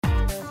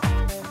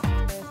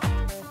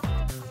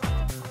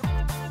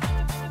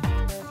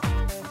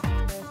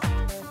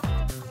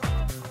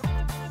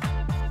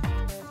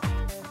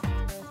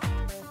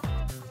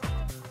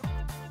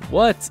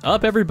What's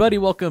up, everybody?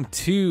 Welcome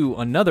to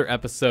another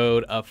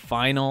episode of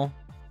Final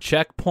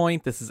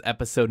Checkpoint. This is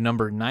episode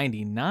number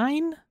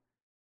 99.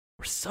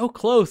 We're so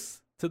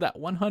close to that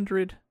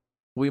 100.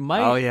 We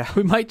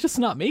might just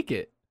not make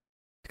it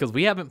because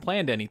we haven't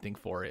planned anything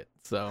for it.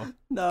 So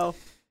no,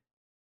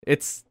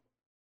 it's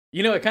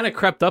it kind of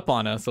crept up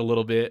on us a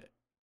little bit.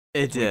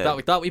 It did.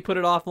 We thought we put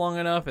it off long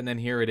enough, and then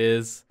here it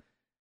is.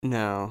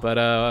 No,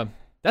 but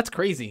that's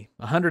crazy.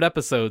 100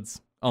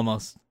 episodes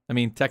almost. I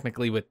mean,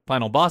 technically with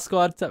Final Boss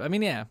Squad stuff. I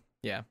mean, yeah.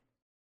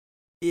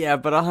 Yeah,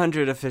 but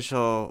 100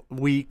 official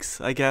weeks,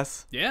 I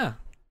guess. Yeah.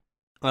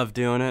 Of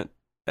doing it.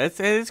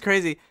 It's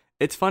crazy.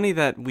 It's funny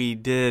that we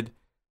did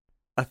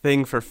a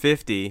thing for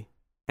 50,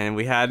 and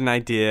we had an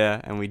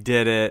idea, and we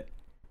did it,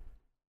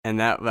 and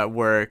that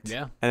worked.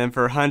 Yeah. And then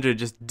for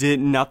 100,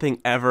 nothing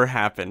ever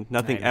happened.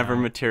 Nothing ever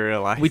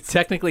materialized. We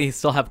technically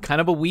still have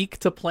kind of a week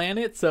to plan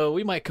it, so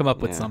we might come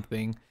up with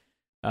something.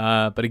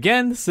 But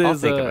again, this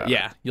is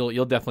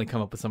you'll definitely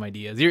come up with some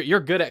ideas. You're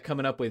good at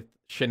coming up with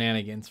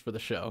shenanigans for the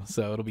show,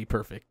 so it'll be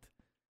perfect.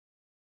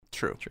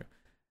 True.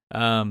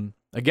 Again,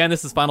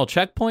 this is Final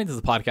Checkpoint. This is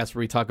a podcast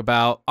where we talk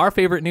about our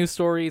favorite news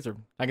stories, or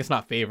I guess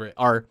not favorite,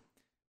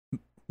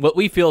 what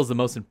we feel is the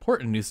most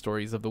important news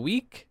stories of the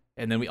week,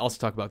 and then we also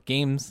talk about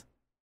games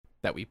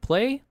that we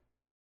play.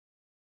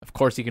 Of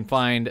course, you can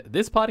find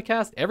this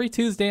podcast every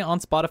Tuesday on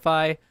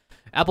Spotify,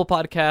 Apple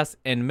Podcasts,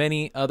 and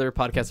many other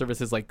podcast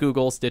services like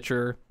Google,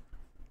 Stitcher,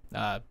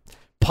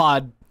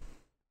 Pod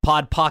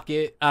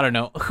Pocket. I don't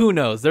know. Who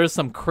knows? There's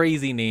some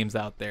crazy names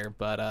out there,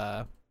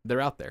 but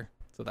they're out there.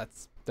 So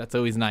that's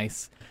always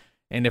nice.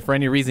 And if for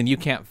any reason you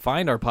can't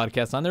find our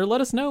podcast on there, let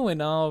us know,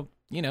 and I'll,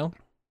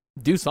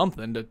 do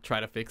something to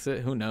try to fix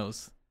it. Who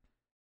knows?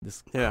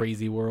 This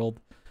crazy world.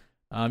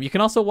 You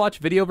can also watch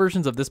video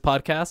versions of this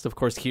podcast, of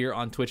course, here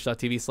on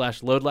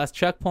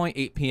twitch.tv/loadlastcheckpoint,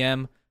 8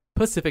 p.m.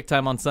 Pacific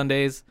time on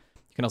Sundays.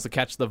 You can also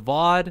catch the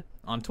VOD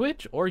on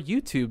Twitch or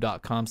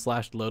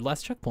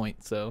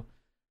youtube.com/loadlastcheckpoint. So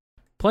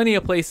plenty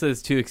of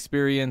places to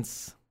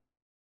experience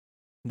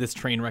this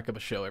train wreck of a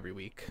show every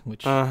week,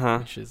 which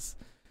is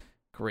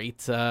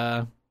great.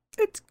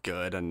 It's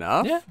good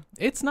enough. Yeah,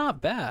 it's not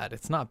bad.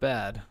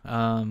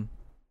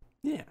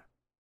 Yeah.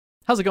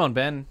 How's it going,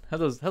 Ben? How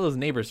those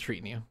neighbors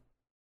treating you?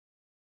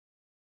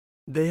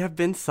 They have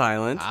been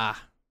silent.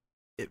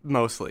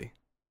 Mostly.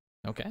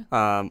 Okay.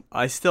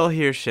 I still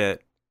hear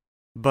shit,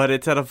 but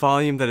it's at a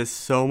volume that is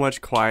so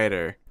much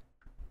quieter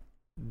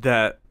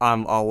that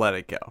I'll let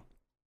it go.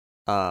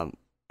 And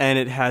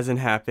it hasn't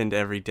happened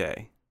every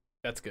day.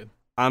 That's good.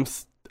 I'm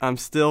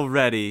still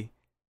ready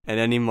at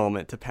any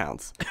moment to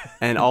pounce.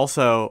 And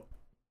also,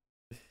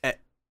 at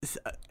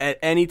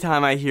any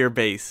time I hear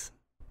bass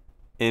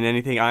in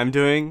anything I'm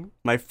doing,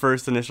 my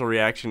first initial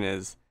reaction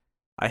is,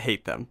 I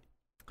hate them.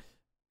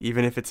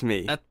 Even if it's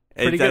me. That's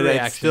pretty good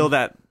reaction. It's still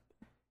that,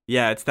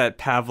 it's that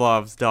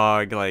Pavlov's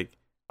dog, like,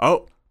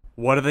 oh,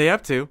 what are they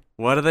up to?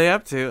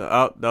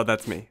 Oh, no,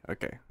 that's me.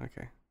 Okay.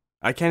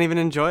 I can't even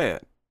enjoy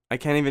it. I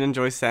can't even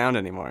enjoy sound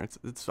anymore.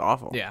 It's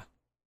awful. Yeah.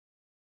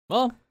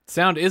 Well,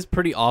 sound is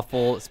pretty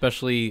awful,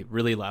 especially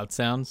really loud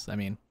sounds. I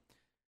mean,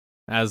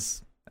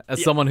 as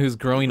someone who's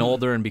growing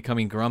older and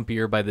becoming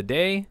grumpier by the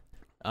day,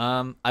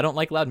 I don't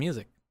like loud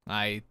music.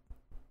 I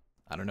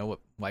don't know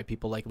why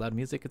people like loud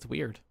music. It's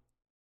weird.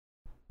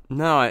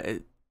 No,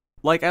 I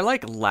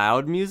like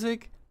loud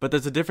music, but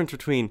there's a difference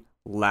between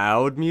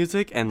loud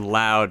music and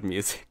loud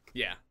music.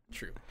 Yeah,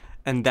 true.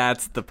 And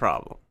that's the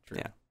problem. True.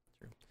 Yeah.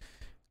 True.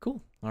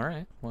 Cool. All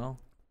right. Well,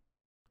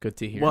 good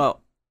to hear.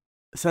 Well,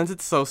 since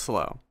it's so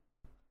slow,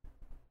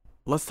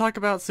 let's talk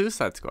about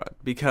Suicide Squad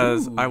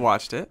because I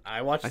watched it.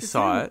 I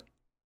saw it.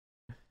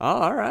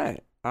 Oh, all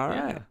right.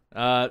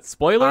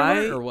 Spoiler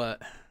alert or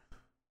what?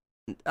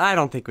 I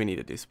don't think we need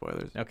to do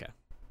spoilers. Okay.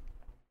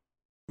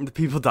 The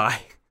people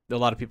die. A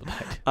lot of people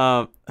died.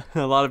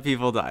 A lot of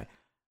people die.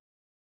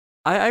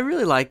 I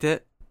really liked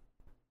it.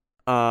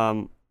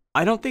 I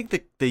don't think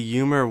the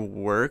humor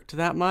worked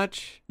that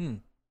much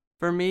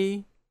for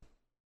me.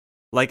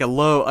 Like a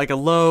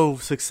low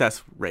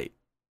success rate,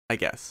 I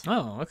guess.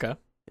 Oh, okay.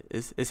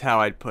 Is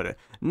how I'd put it.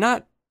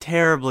 Not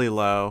terribly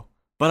low,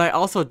 but I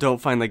also don't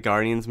find the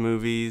Guardians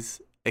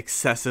movies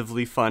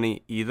excessively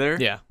funny either.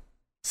 Yeah.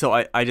 So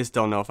I just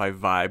don't know if I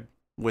vibe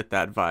with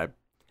that vibe.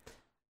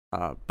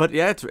 But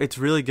yeah, it's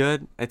really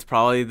good. It's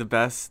probably the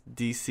best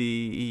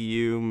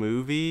DCEU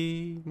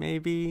movie,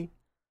 maybe.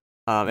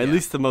 At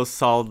least the most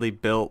solidly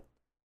built,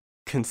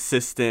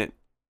 consistent,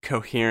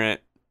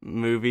 coherent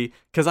movie.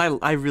 Because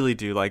I really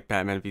do like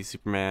Batman v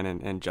Superman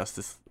and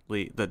Justice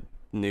League, the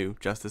new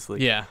Justice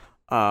League. Yeah.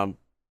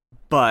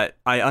 But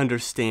I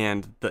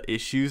understand the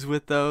issues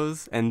with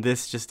those, and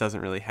this just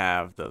doesn't really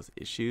have those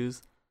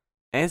issues.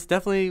 And it's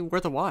definitely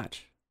worth a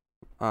watch.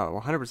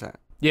 100%.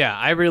 Yeah,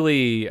 I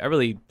really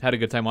had a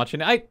good time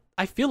watching it.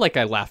 I feel like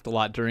I laughed a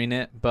lot during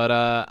it, but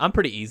I'm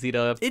pretty easy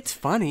to. It's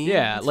funny.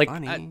 Yeah, it's like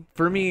funny.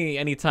 For me,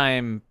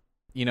 anytime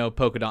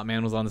Polka Dot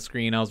Man was on the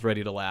screen, I was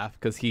ready to laugh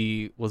because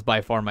he was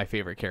by far my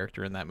favorite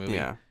character in that movie.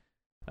 Yeah.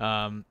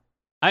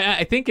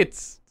 I think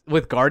it's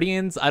with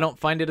Guardians. I don't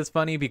find it as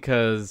funny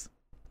because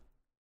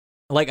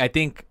like I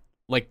think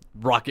like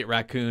Rocket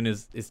Raccoon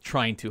is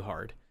trying too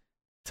hard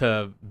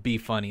to be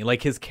funny.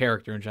 Like his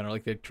character in general,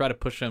 like they try to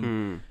push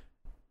him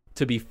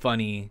to be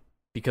funny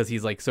because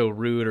he's like so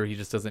rude or he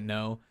just doesn't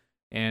know.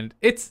 And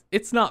it's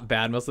not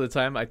bad most of the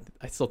time. I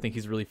still think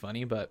he's really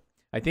funny, but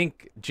I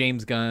think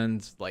James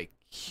Gunn's like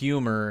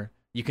humor,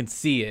 you can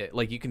see it.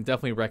 Like you can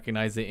definitely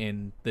recognize it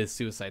in the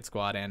Suicide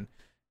Squad and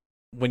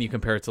when you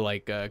compare it to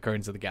like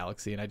Guardians of the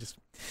Galaxy. And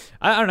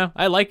I don't know.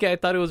 I like it. I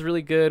thought it was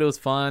really good. It was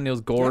fun. It was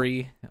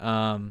gory.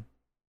 Yeah.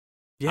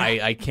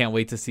 I can't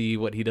wait to see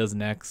what he does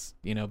next,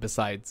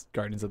 besides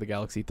Guardians of the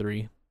Galaxy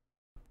 3.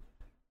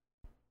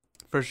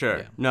 For sure.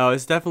 Yeah. No,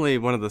 it's definitely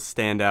one of the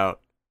standout.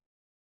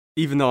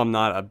 Even though I'm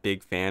not a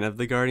big fan of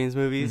the Guardians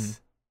movies,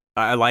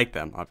 I like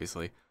them,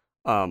 obviously.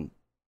 But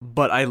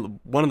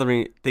one of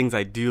the things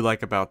I do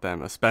like about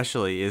them,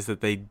 especially, is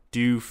that they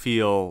do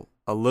feel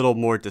a little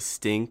more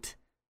distinct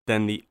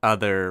than the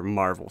other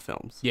Marvel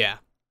films. Yeah,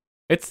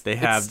 it's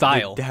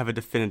style. They have a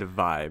definitive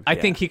vibe. I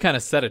think he kind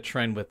of set a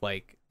trend with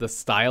like the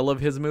style of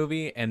his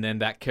movie, and then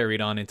that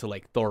carried on into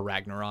like Thor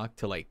Ragnarok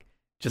to like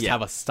just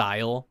have a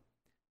style.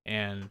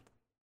 And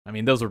I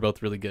mean, those were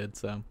both really good.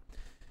 So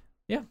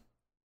yeah.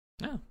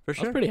 Yeah, for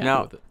sure. I was pretty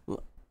happy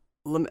with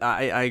it.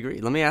 I agree.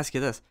 Let me ask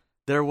you this: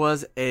 there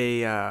was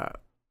at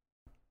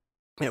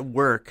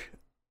work,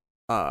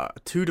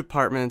 2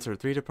 departments or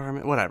 3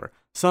 departments, whatever.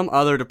 Some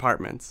other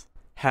departments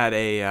had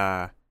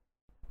a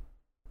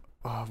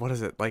what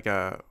is it? Like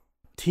a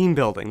team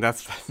building.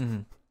 That's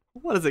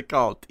what is it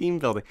called? Team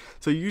building.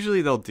 So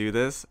usually they'll do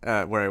this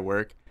where I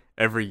work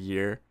every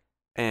year,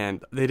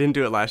 and they didn't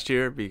do it last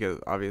year because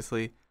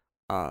obviously,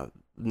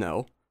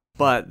 no,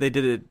 but they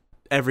did it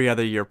every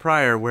other year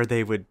prior, where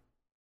they would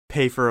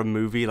pay for a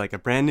movie, like a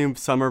brand new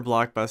summer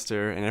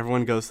blockbuster, and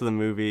everyone goes to the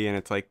movie, and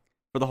it's like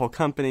for the whole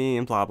company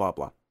and blah blah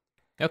blah.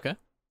 Okay.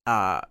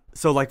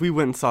 So like we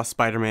went and saw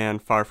Spider-Man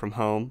Far From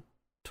Home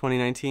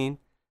 2019.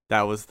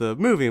 That was the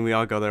movie, and we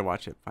all go there,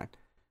 watch it. Fine.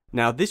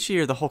 Now this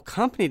year the whole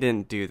company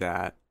didn't do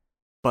that,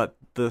 but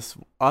this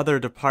other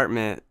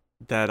department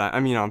that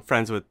I'm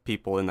friends with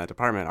people in that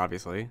department,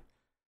 obviously,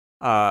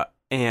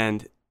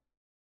 and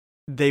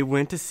they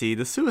went to see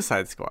the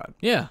Suicide Squad.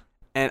 Yeah.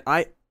 And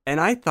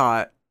I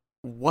thought,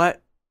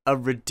 what a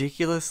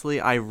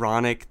ridiculously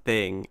ironic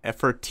thing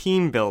for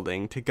team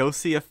building to go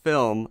see a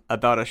film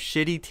about a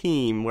shitty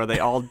team where they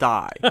all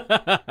die.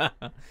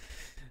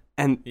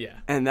 And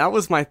that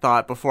was my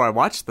thought before I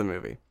watched the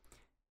movie.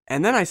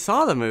 And then I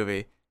saw the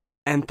movie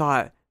and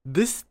thought,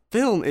 this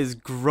film is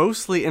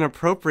grossly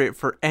inappropriate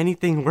for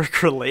anything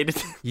work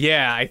related.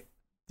 Yeah,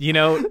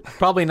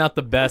 probably not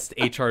the best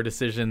HR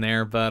decision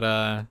there,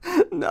 but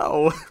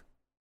no.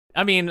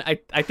 I mean,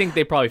 I think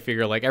they probably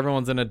figure like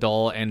everyone's an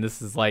adult and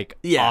this is like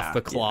off the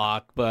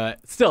clock,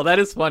 but still, that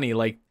is funny.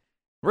 Like,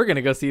 we're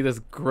gonna go see this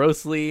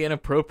grossly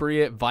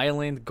inappropriate,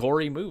 violent,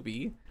 gory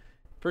movie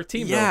for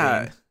team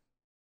building.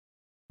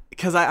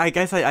 Because I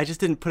guess I just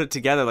didn't put it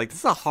together. Like, this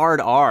is a hard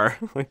R.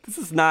 Like, this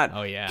is not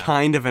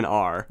kind of an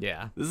R.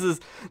 Yeah.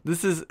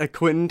 This is a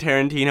Quentin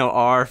Tarantino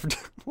R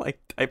like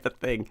type of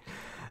thing.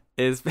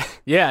 And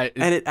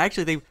it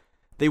actually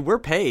they were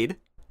paid.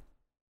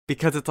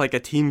 Because it's like a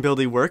team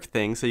building work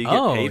thing, so you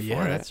get paid for it.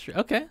 Yeah, that's true.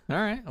 Okay, all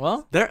right.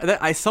 Well,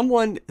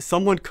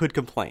 someone could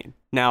complain.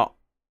 Now,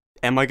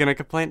 am I gonna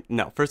complain?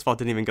 No. First of all, I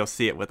didn't even go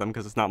see it with them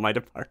because it's not my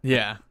department.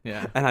 Yeah.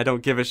 And I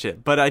don't give a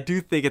shit. But I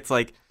do think it's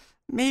like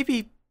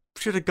maybe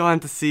should have gone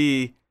to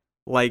see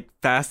like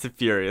Fast and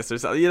Furious or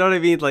something. You know what I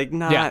mean? Like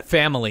not. Yeah,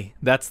 family.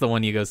 That's the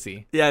one you go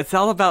see. Yeah, it's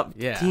all about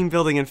team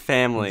building and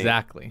family.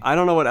 Exactly. I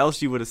don't know what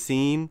else you would have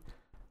seen.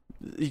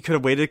 You could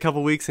have waited a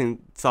couple weeks and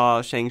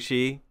saw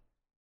Shang-Chi.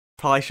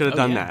 Probably should have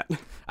done that.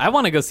 I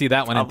want to go see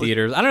that one in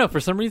theaters. I don't know. For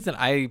some reason,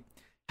 I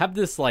have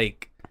this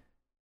like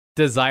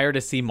desire to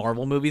see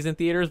Marvel movies in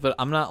theaters, but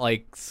I'm not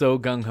like so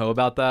gung ho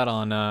about that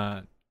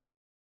on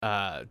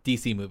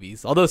DC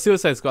movies. Although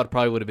Suicide Squad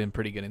probably would have been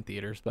pretty good in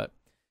theaters, but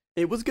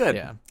it was good.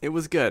 Yeah, it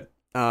was good.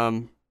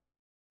 Yeah,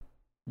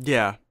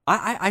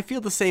 I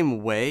feel the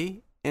same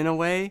way in a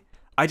way.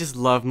 I just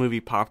love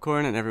movie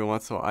popcorn, and every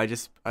once in a while, I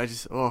just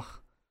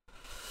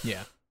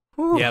yeah.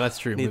 Yeah, that's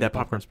true. Movie that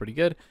popcorn's pretty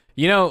good.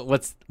 You know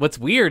what's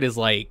weird is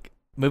like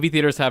movie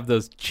theaters have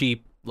those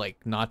cheap like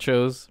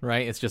nachos,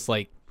 right? It's just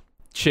like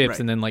chips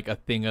and then like a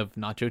thing of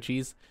nacho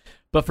cheese.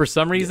 But for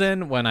some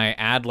reason, when I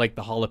add like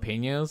the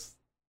jalapenos,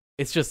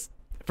 it's just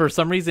for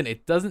some reason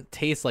it doesn't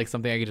taste like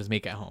something I could just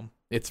make at home.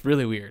 It's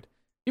really weird,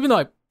 even though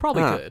I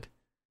probably could.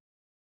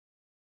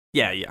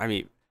 Yeah. I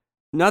mean,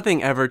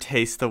 nothing ever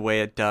tastes the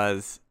way it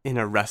does in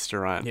a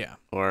restaurant. Yeah.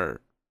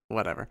 Or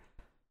whatever.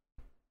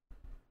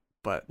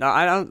 But no,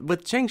 I don't.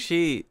 With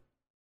Shang-Chi,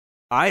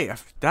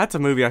 that's a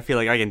movie I feel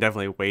like I can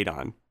definitely wait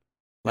on.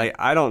 Like,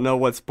 I don't know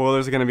what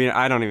spoilers are gonna be.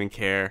 I don't even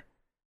care.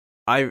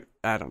 I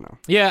don't know.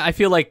 Yeah, I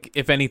feel like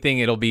if anything,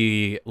 it'll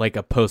be like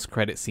a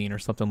post-credit scene or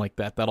something like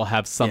that. That'll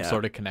have some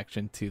sort of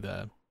connection to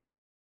the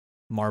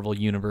Marvel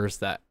universe.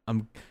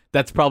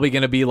 That's probably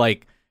gonna be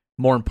like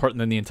more important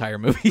than the entire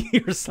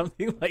movie or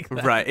something like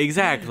that. Right.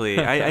 Exactly.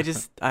 I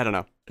don't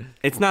know.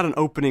 It's not an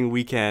opening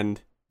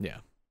weekend. Yeah.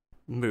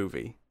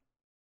 Movie.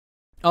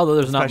 Although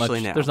there's not Especially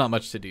much, now. there's not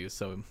much to do,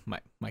 so we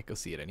might go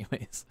see it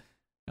anyways.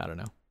 I don't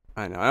know.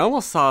 I know. I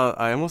almost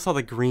saw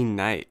The Green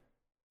Knight.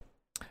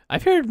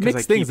 I've heard 'Cause I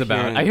mixed things keep about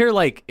it. hearing- I hear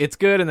like it's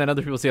good, and then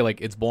other people say like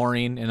it's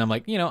boring, and I'm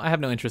like, I have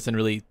no interest in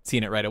really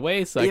seeing it right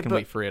away, so I Yeah, can but-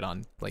 wait for it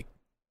on like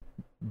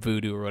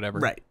Vudu or whatever.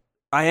 Right.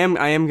 I am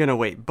gonna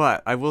wait,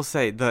 but I will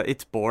say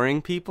it's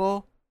boring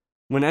people.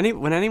 When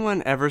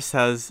anyone ever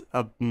says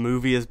a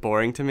movie is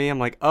boring to me, I'm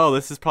like, oh,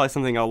 this is probably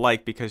something I'll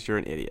like because you're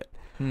an idiot.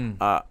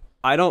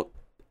 I don't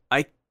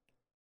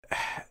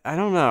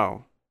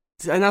know.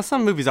 Now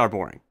some movies are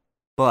boring,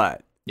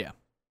 but Yeah.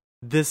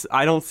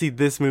 I don't see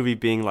this movie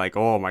being like,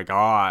 oh my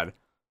god,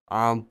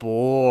 I'm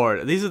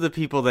bored. These are the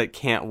people that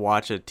can't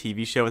watch a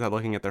TV show without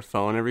looking at their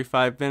phone every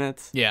 5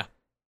 minutes. Yeah.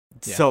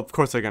 So of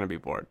course they're gonna be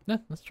bored. Yeah,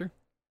 that's true.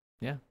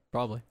 Yeah,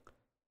 probably.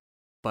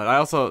 But I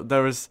also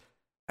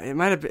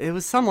it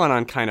was someone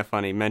on Kinda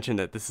Funny mentioned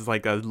that this is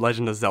like a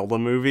Legend of Zelda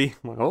movie.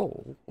 I'm like,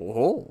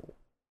 oh,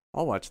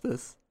 I'll watch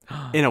this.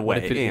 In a way,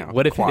 What if it is?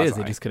 They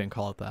quasi. just couldn't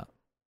call it that.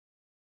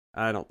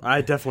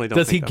 I definitely don't.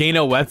 Does he think gain a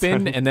that's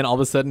weapon, what- and then all of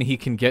a sudden he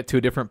can get to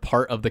a different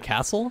part of the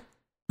castle?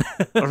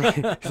 All right.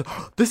 He's like,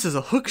 "Oh, this is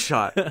a hook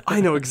shot. I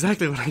know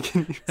exactly what I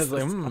can use. I was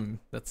like, this."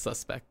 that's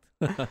suspect.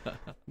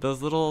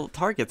 Those little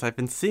targets I've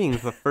been seeing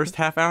the first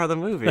half hour of the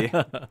movie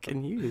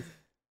can use.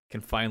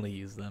 Can finally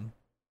use them.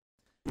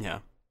 Yeah.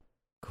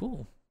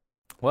 Cool.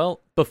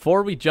 Well,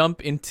 before we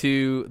jump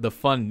into the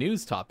fun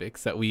news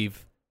topics that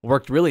we've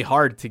worked really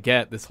hard to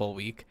get this whole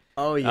week,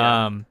 Oh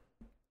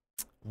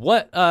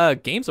what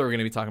games are we going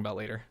to be talking about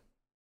later?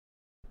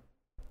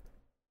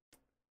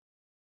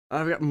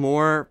 I've got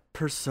more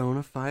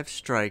Persona 5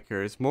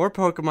 Strikers, more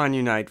Pokemon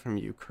Unite from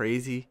you,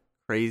 crazy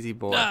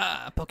boy.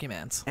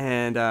 Pokemans.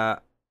 And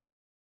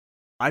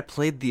I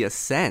played The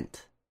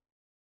Ascent.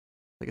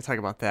 We can talk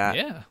about that.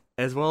 Yeah.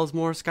 As well as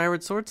more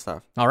Skyward Sword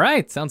stuff. All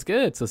right. Sounds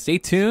good. So stay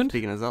tuned.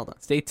 Speaking of Zelda.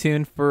 Stay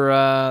tuned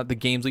for the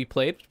games we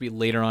played, which will be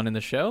later on in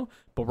the show.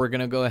 But we're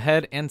going to go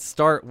ahead and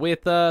start with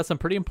some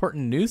pretty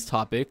important news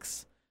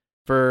topics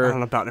I don't for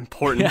know about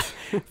important.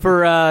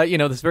 for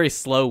this very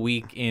slow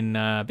week in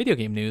video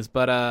game news.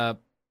 But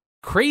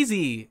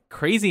crazy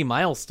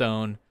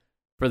milestone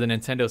for the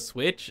Nintendo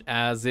Switch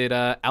as it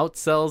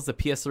outsells the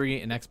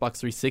PS3 and Xbox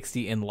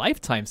 360 in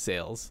lifetime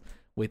sales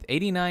with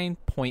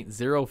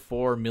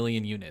 89.04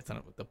 million units. I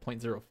don't know, the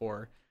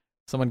 0.04.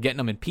 Someone getting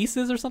them in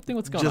pieces or something?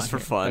 What's going on? Just for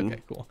here? fun.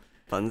 Okay, cool.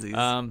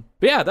 Funsies.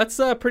 But yeah, that's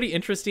pretty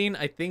interesting.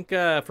 I think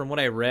from what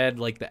I read,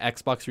 like the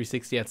Xbox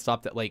 360 had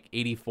stopped at like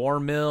 84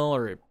 mil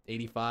or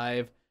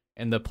 85,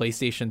 and the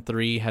PlayStation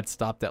 3 had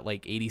stopped at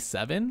like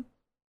 87.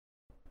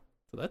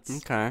 So that's,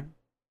 Okay.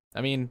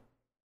 I mean,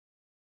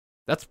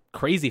 that's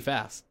crazy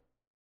fast.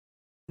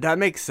 That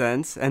makes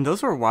sense. And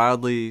those were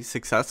wildly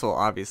successful,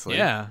 obviously.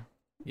 Yeah,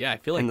 I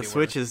feel like And the they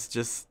Switch were. is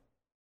just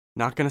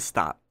not going to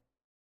stop.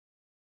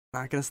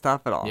 Not going to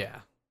stop at all.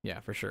 Yeah,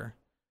 for sure.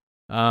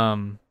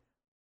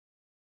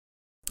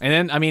 And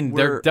then I mean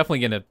they're We're- definitely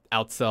gonna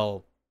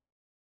outsell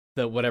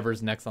the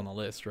whatever's next on the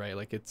list, right?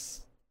 Like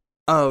it's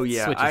Oh,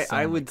 yeah. Switch is I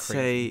selling would like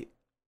crazy. say,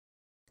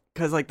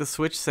 because like the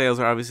Switch sales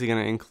are obviously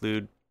going to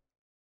include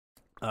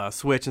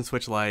Switch and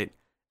Switch Lite,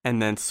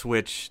 and then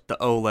Switch, the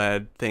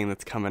OLED thing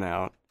that's coming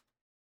out.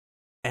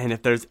 And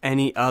if there's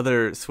any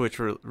other Switch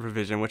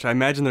revision, which I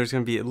imagine there's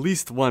going to be at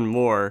least one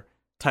more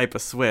type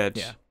of Switch,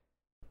 yeah.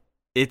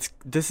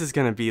 this is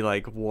going to be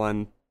like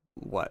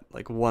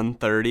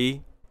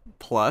 130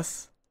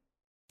 plus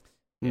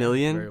Yeah,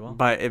 million very well.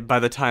 by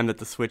the time that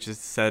the Switch is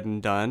said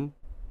and done.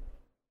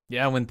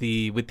 Yeah, with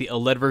the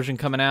OLED version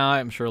coming out,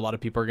 I'm sure a lot of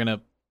people are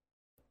gonna,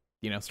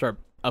 start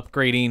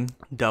upgrading,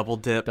 Double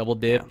dip. double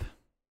dip. Yeah.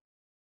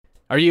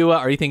 Are you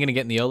thinking of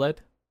getting the OLED?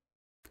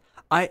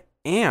 I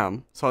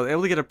am. So I was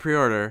able to get a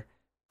pre-order,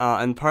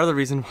 and part of the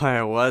reason why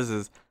I was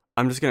is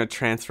I'm just gonna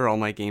transfer all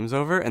my games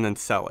over and then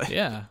sell it.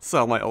 Yeah.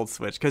 Sell my old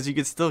Switch because you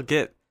could still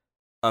get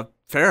a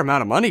fair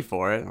amount of money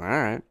for it. All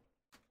right.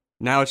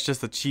 Now it's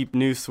just a cheap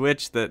new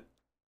Switch that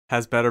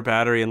has better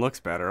battery and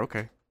looks better.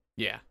 Okay,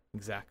 Yeah,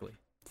 exactly.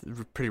 it's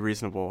a pretty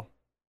reasonable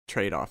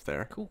trade-off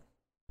there. Cool.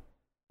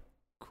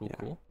 Yeah.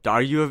 Cool.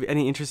 Are you of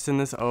any interest in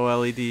this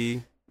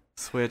OLED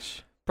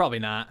Switch? Probably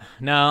not.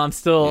 No, I'm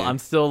still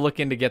Yeah.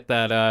 looking to get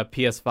that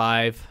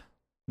PS5.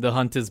 The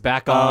hunt is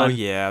back Oh on.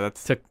 yeah,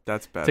 that's Took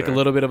better. Took a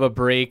little bit of a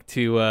break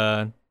to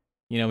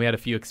we had a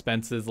few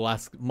expenses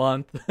last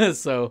month.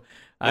 So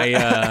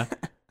I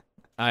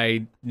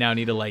now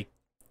need to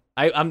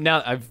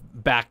I'm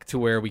back to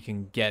where we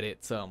can get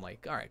it. So I'm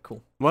like, all right,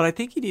 cool. What I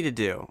think you need to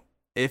do,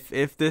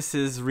 if this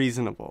is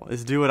reasonable,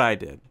 is do what I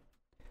did,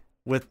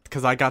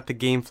 because I got the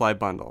GameFly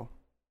bundle,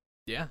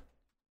 Yeah.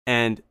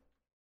 and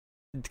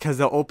because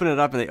they'll open it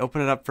up and they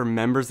open it up for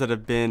members that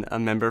have been a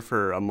member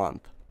for a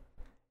month,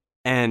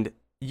 and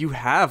you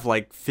have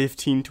like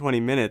 15-20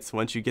 minutes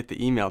once you get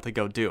the email to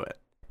go do it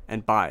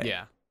and buy it.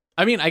 Yeah.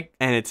 I mean,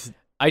 And it's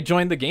I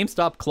joined the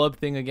GameStop club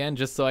thing again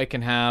just so I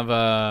can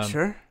have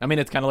sure. I mean,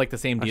 it's kind of like the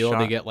same A deal. They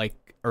shot. get like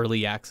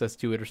early access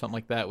to it or something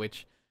like that,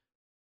 which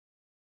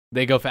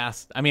they go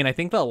fast. I mean, I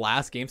think the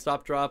last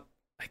GameStop drop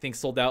I think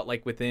sold out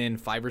like within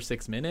 5 or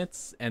 6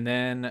 minutes, and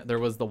then there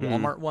was the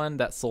Walmart one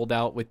that sold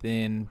out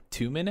within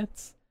 2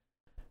 minutes.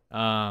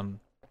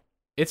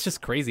 It's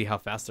just crazy how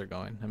fast they're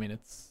going. I mean,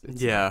 it's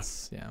Yeah.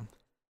 nuts. Yeah.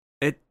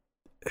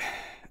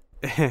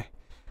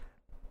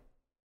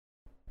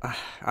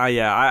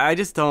 I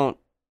just don't.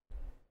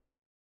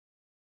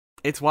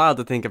 It's wild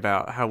to think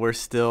about how we're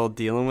still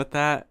dealing with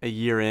that a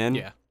year in.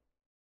 Yeah.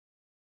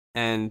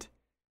 And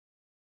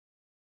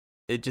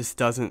it just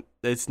doesn't.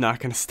 It's not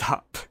gonna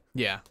stop.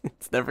 Yeah.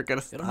 It's never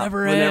gonna stop. It'll never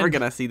We're never end.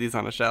 gonna see these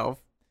on a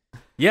shelf.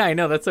 Yeah, I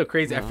know. That's so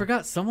crazy. I Yeah.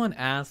 forgot someone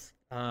asked,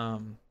 I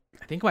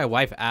think my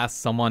wife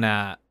asked someone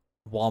at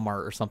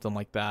Walmart or something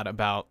like that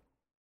about,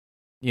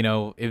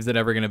 is it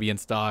ever going to be in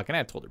stock? And I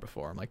had told her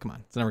before. I'm like, come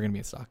on, it's never going to be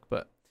in stock.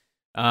 But,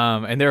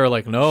 and they were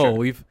like, no, Sure.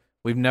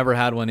 we've never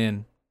had one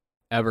in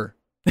ever.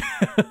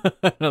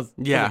 I was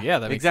Yeah, like, yeah,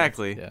 that makes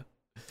exactly. sense.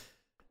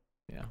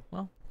 Yeah.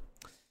 Well,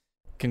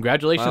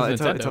 congratulations, Well,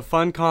 Nintendo. it's a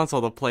fun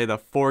console to play the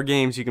 4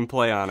 games you can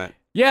play on it.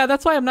 Yeah,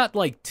 that's why I'm not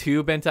like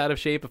too bent out of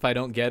shape if I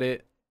don't get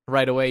it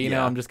right away. You know,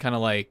 Yeah. I'm just kind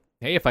of like,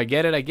 hey, if I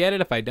get it, I get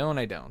it. If I don't,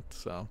 I don't.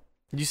 So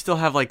You still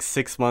have like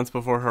 6 months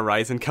before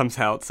Horizon comes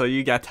out, so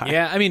you got time.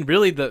 yeah, I mean,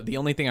 really, the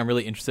only thing I'm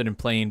really interested in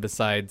playing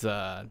besides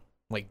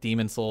like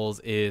Demon Souls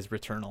is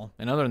Returnal,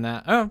 and other than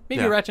that,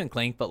 maybe Yeah. Ratchet and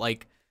Clank, but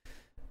like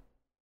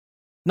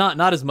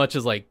not as much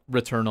as like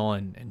Returnal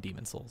and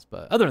Demon Souls.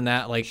 But other than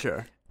that, like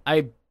Sure.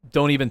 I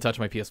don't even touch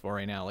my PS4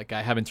 right now. Like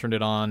I haven't turned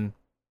it on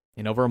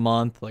in over a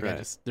month. Like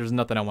Right. there's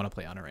nothing I want to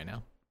play on it right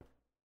now.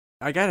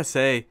 I gotta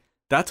say,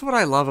 that's what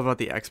I love about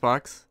the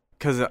Xbox,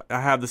 because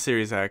I have the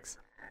Series X,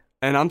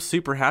 and I'm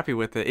super happy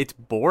with it. It's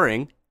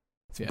boring.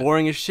 It's Yeah.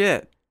 boring as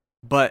shit,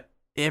 but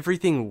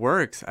everything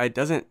works.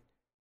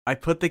 I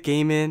put the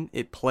game in,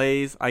 it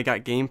plays, I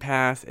got Game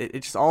Pass.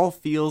 It just all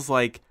feels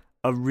like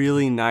a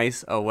really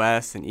nice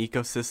OS and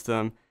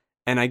ecosystem.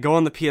 And I go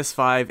on the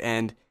PS5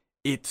 and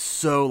it's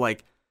so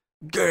like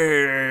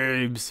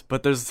games,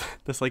 but there's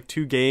like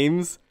 2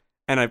 games,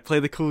 and I play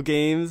the cool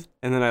games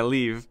and then I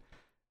leave.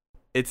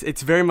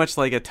 It's very much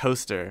like a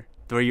toaster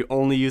where you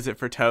only use it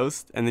for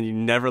toast and then you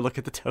never look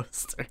at the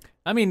toaster.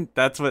 I mean,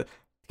 That's what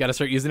you got to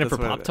start using it for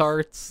That's what it is.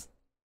 Pop-Tarts.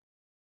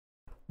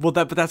 but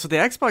that's what the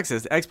Xbox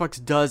is. The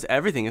Xbox does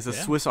everything. It's a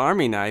Yeah. Swiss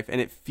Army knife, and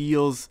it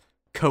feels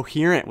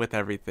coherent with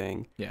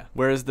everything. Yeah.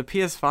 Whereas the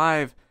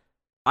PS5,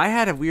 I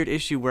had a weird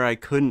issue where I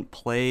couldn't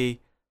play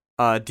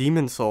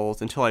Demon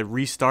Souls until I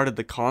restarted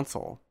the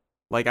console.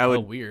 Like I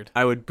would Weird.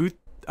 I would boot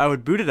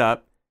it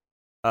up,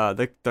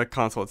 the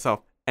console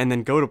itself, and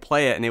then go to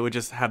play it, and it would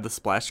just have the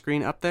splash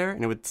screen up there,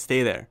 and it would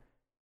stay there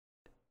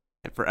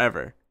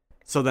forever.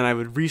 So then I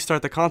would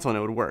restart the console, and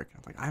it would work.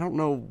 I'm like, I don't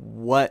know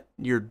what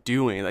you're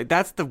doing. Like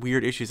that's the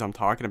weird issues I'm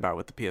talking about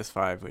with the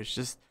PS5. It's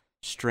just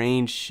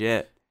strange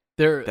shit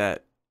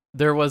that.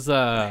 There was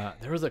an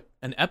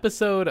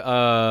episode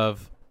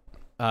of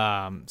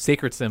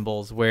Sacred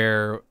Symbols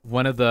where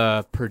one of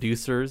the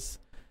producers,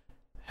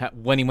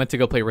 when he went to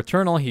go play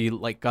Returnal, he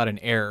like got an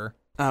error,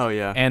 Oh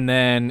yeah. and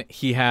then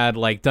he had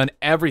like done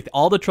everything,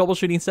 all the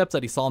troubleshooting steps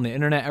that he saw on the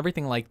internet,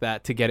 everything like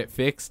that to get it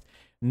fixed.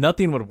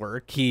 Nothing would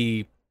work.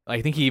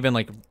 I think he even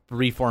like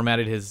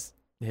reformatted his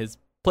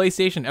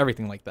PlayStation,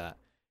 everything like that,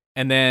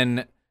 and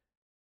then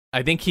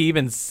I think he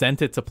even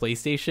sent it to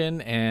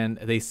PlayStation, and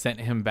they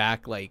sent him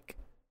back like.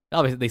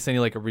 Obviously, they send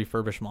you like a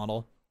refurbished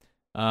model.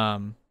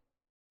 And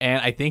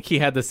I think he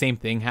had the same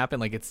thing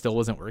happen. Like it still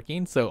wasn't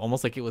working. So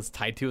almost like it was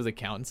tied to his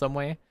account in some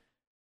way.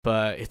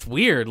 But it's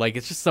weird. Like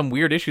it's just some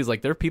weird issues.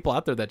 Like there are people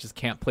out there that just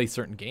can't play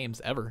certain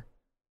games ever.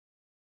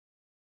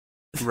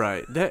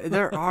 Right.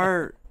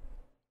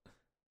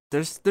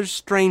 There's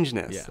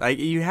strangeness. Yeah. Like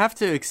you have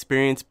to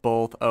experience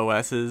both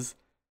OSs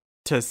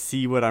to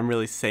see what I'm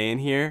really saying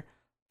here.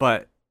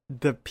 But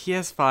the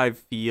PS5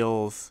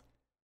 feels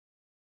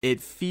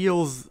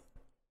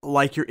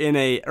like you're in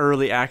a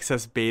early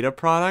access beta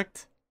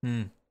product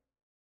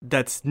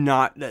that's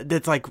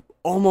like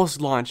almost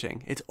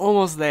launching. It's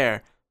almost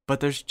there, but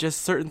there's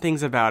just certain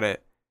things about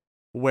it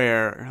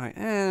where you're like,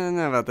 I don't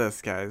know about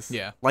this, guys.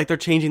 Yeah. Like they're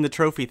changing the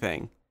trophy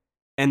thing.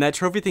 And that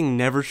trophy thing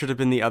never should have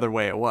been the other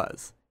way it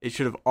was. It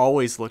should have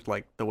always looked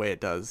like the way it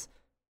does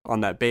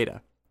on that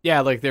beta.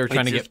 Yeah, like they were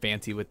trying to just- get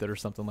fancy with it or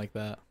something like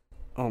that.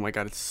 Oh my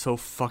god, it's so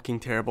fucking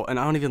terrible. And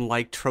I don't even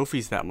like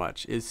trophies that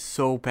much. It's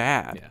so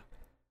bad. Yeah.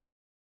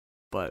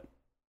 But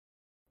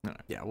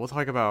Alright. yeah, we'll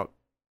talk about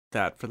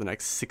that for the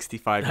next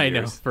 65 years. I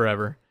know,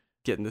 forever.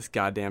 Getting this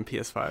goddamn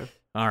PS5.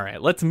 All right,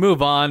 let's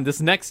move on.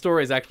 This next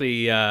story is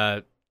actually,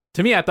 to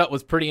me, I thought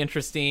was pretty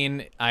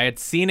interesting. I had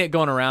seen it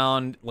going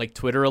around like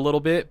Twitter a little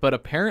bit, but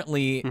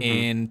apparently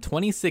in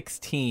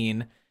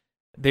 2016,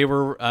 they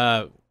were,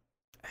 I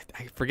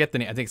forget the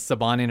name, I think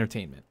Saban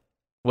Entertainment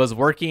was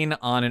working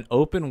on an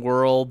open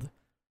world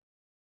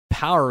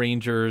Power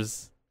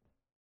Rangers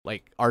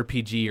like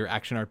RPG or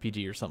action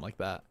RPG or something like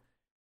that,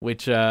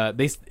 which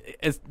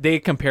they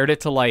compared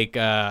it to like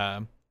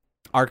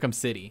Arkham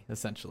City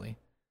essentially.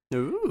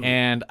 Ooh.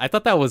 And I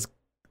thought that was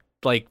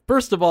like,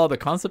 first of all, the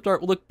concept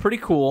art looked pretty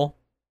cool,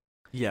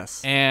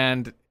 Yes.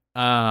 and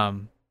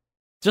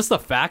just the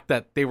fact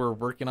that they were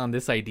working on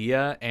this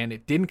idea and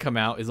it didn't come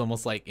out is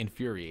almost like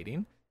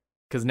infuriating.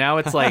 Because now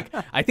it's like,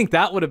 I think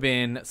that would have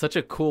been such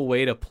a cool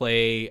way to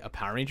play a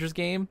Power Rangers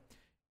game.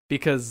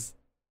 Because,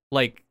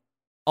 like,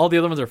 all the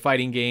other ones are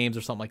fighting games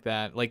or something like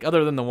that. Like,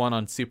 other than the one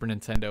on Super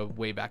Nintendo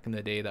way back in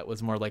the day that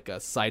was more like a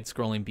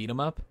side-scrolling beat 'em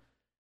up.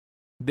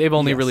 They've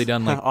only really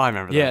done, like... oh, I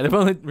remember that. Yeah, they've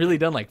only really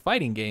done, like,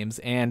 fighting games.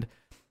 And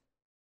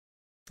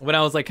when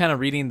I was, like, kind of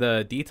reading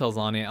the details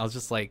on it, I was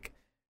just like,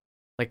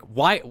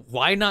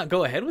 why not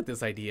go ahead with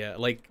this idea?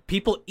 Like,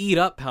 people eat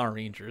up Power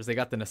Rangers. They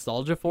got the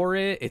nostalgia for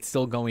it. It's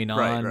still going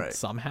on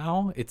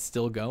somehow. It's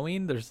still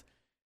going.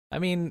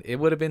 It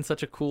would have been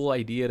such a cool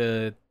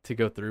idea to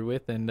go through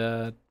with,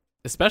 and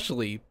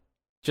especially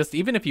just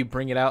even if you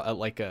bring it out at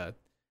like a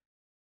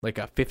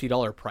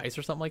 $50 price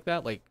or something like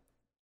that, like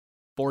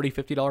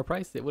 $50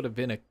 price, it would have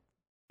been a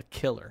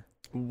killer.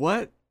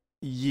 What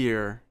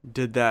year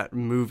did that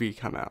movie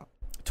come out?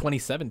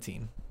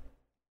 2017.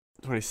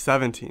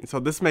 2017. So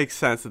this makes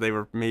sense that they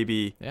were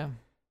maybe Yeah.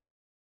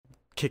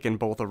 kicking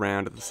both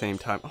around at the same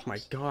time. Oh my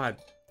god.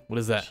 What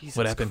is that? Jesus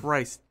What happened?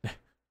 Christ.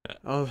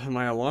 Oh,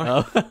 my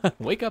alarm. Oh.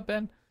 Wake up,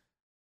 Ben.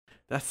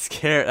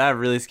 That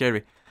really scared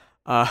me.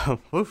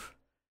 Oof.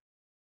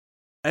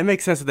 It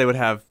makes sense that they would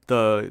have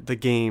the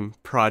game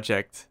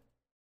project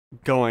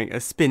going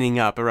spinning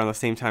up around the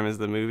same time as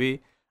the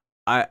movie.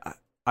 I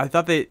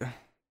thought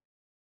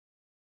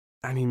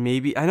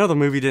maybe I know the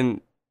movie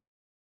didn't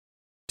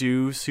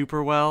do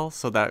super well,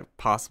 so that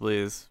possibly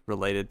is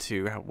related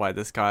to why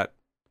this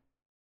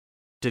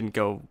didn't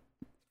go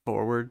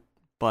forward.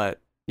 But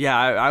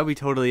yeah, I'd be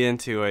totally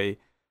into a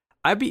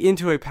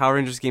Power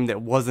Rangers game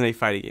that wasn't a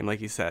fighting game,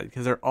 like you said,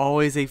 because they're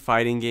always a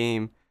fighting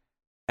game,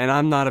 and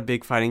I'm not a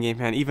big fighting game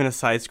fan. Even a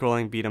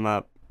side-scrolling beat 'em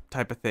up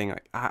type of thing,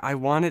 like I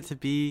want it to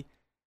be,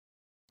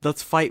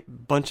 let's fight a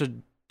bunch of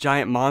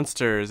giant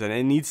monsters, and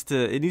it needs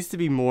to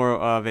be more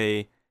of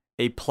a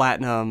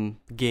platinum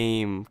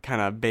game,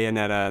 kind of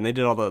Bayonetta, and they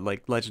did all the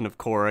like Legend of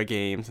Korra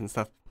games and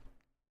stuff.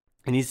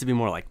 It needs to be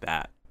more like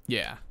that.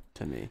 Yeah.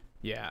 To me.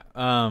 Yeah.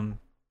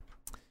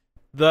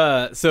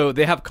 So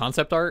they have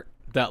concept art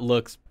that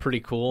looks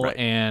pretty cool, right.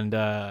 And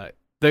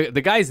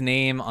the guy's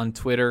name on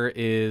Twitter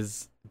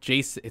is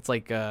Jason. It's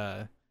like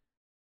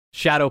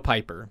Shadow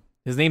Piper.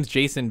 His name's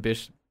Jason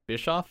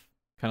Bischoff,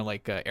 kind of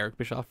like Eric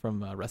Bischoff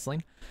from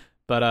wrestling,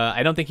 but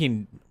I don't think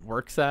he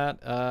works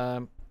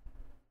at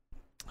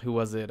who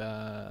was it?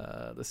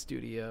 The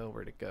studio.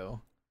 Where'd it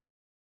go?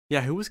 Yeah,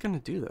 who was gonna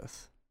do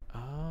this?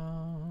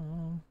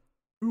 Who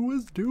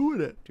was doing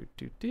it?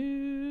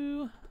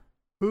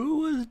 Who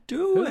was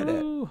doing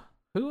it?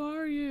 Who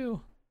are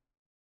you?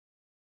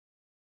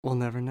 We'll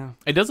never know.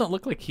 It doesn't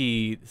look like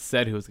he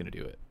said who was going to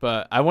do it,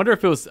 but I wonder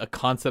if it was a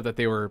concept that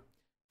they were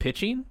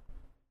pitching,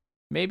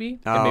 maybe,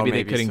 and maybe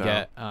they couldn't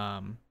get.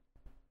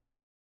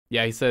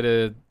 Yeah, he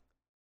said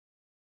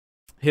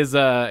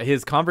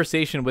his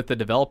conversation with the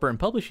developer and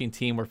publishing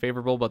team were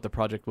favorable, but the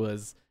project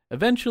was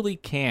eventually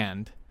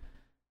canned.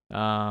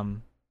 But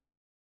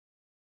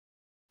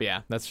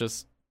yeah, that's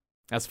just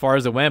as far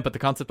as it went, but the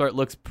concept art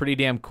looks pretty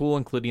damn cool,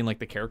 including like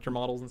the character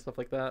models and stuff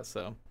like that.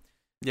 So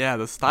yeah,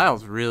 the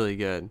style's really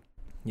good.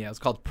 Yeah, it's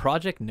called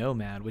Project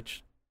Nomad,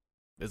 which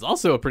is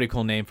also a pretty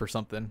cool name for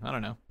something. I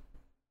don't know.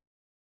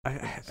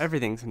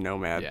 Everything's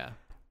Nomad. Yeah.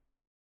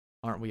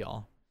 Aren't we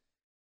all?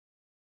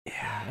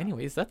 Yeah.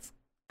 Anyways, that's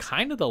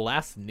kind of the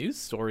last news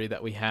story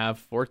that we have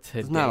for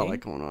today. There's not a lot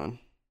going on.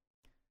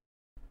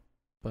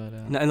 But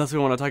unless we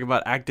want to talk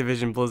about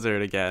Activision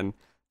Blizzard again,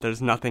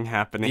 there's nothing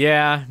happening.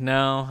 Yeah,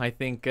 no, I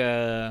think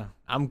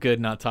I'm good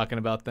not talking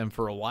about them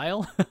for a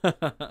while.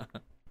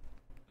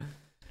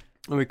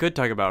 And we could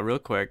talk about real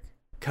quick,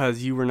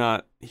 because you were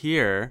not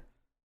here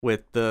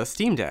with the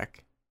Steam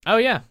Deck. Oh,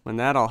 yeah. When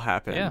that all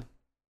happened.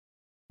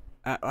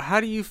 Yeah. How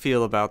do you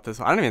feel about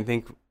this? I don't even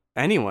think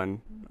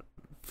anyone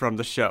from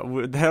the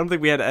show, I don't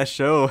think we had a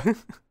show.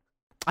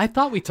 I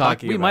thought we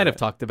talked, we might have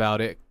talked about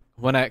it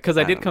because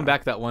I did come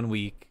back that one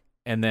week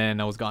and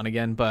then I was gone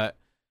again, but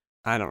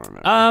I don't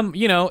remember.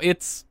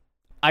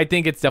 I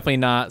think it's definitely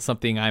not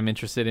something I'm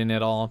interested in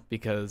at all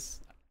because,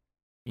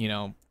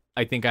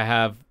 I think I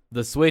have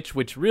the Switch,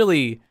 which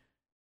really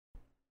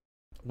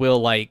will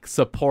like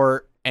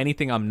support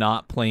anything I'm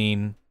not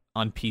playing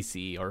on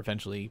PC or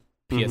eventually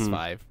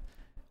PS5.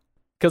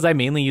 Because I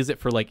mainly use it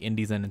for like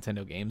indies and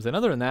Nintendo games. And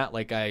other than that,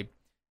 like I'd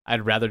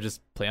rather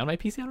just play on my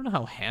PC. I don't know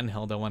how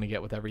handheld I want to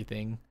get with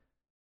everything.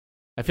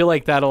 I feel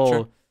like that'll.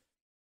 Sure.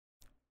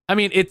 I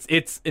mean,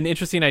 it's an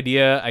interesting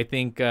idea. I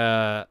think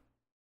it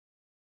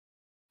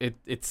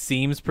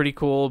seems pretty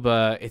cool,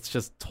 but it's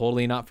just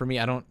totally not for me.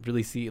 I don't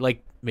really see,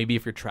 like, maybe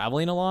if you're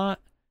traveling a lot,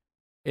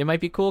 it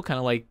might be cool. Kind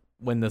of like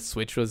when the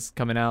Switch was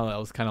coming out, that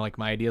was kind of like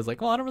my idea. Is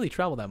like, well, I don't really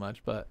travel that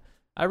much, but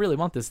I really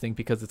want this thing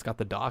because it's got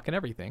the dock and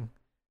everything.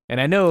 And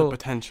I know the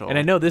potential. And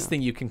I know this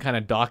thing you can kind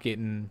of dock it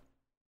and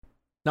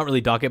not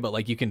really dock it, but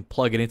like you can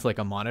plug it into like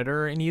a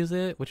monitor and use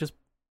it, which is,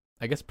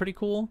 I guess, pretty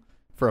cool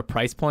for a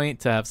price point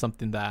to have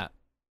something that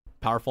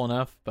powerful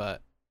enough.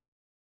 But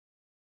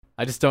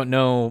I just don't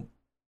know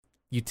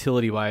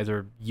utility wise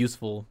or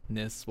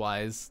usefulness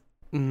wise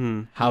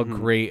how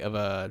great of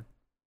a,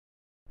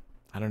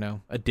 I don't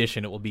know,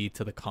 addition it will be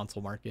to the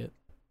console market.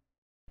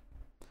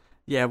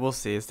 Yeah, we'll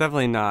see. It's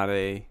definitely not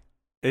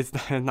it's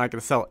not going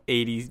to sell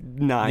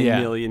 89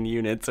 million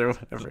units or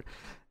whatever.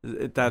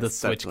 That's the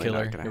Switch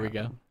killer. Not gonna Here we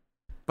happen. go.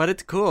 But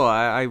it's cool.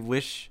 I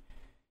wish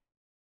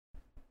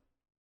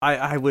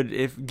I would,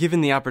 if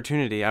given the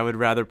opportunity, I would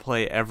rather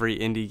play every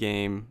indie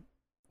game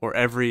or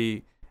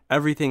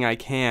everything I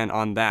can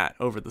on that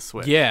over the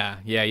Switch. Yeah,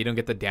 you don't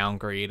get the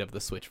downgrade of the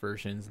Switch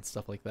versions and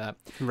stuff like that.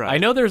 Right. I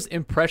know there's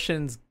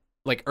impressions,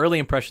 like early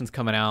impressions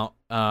coming out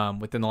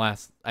within the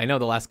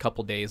last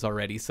couple days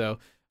already, so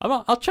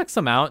I'll check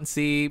some out and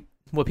see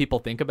what people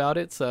think about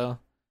it. So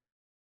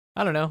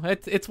I don't know.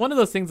 It's one of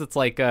those things that's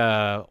like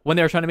when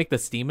they were trying to make the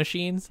Steam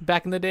machines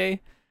back in the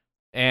day,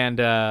 and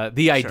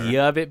the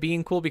idea of it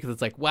being cool because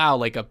it's like, wow,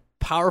 like a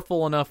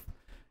powerful enough,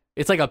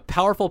 it's like a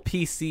powerful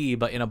PC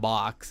but in a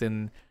box,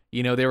 and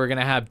you know they were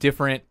gonna have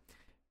different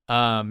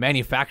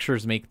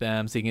manufacturers make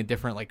them, so you can get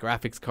different like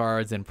graphics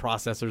cards and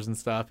processors and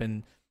stuff,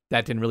 and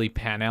that didn't really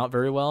pan out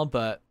very well.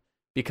 But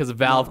because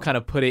Valve kind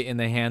of put it in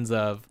the hands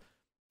of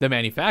the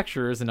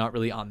manufacturers and not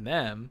really on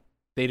them,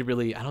 I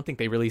don't think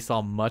they really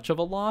saw much of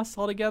a loss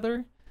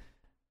altogether.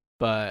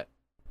 But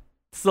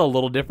it's still a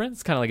little different.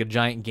 It's kind of like a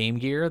giant Game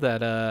Gear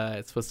that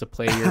it's supposed to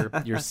play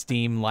your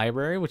Steam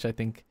library, which I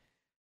think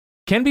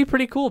can be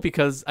pretty cool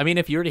because, I mean,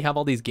 if you already have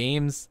all these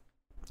games,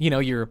 you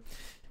know,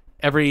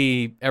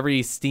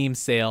 every Steam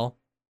sale,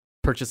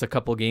 purchase a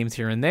couple games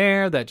here and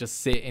there that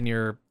just sit in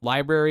your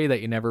library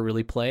that you never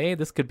really play.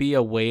 This could be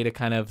a way to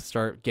kind of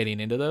start getting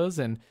into those,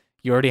 and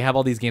you already have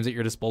all these games at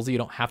your disposal. You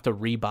don't have to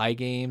rebuy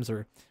games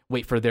or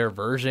wait for their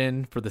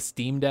version for the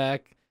Steam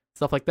Deck,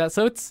 stuff like that.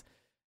 So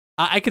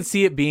I could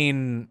see it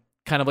being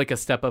kind of like a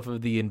step up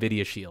of the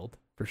Nvidia Shield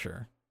for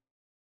sure.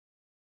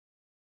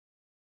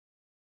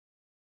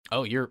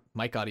 Oh, your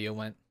mic audio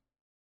went.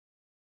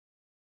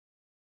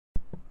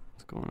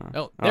 What's going on?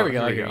 Oh, there we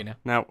go. I hear you now.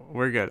 Now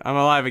we're good. I'm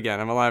alive again.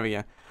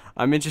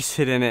 I'm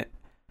interested in it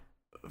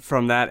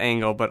from that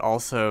angle, but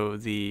also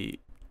the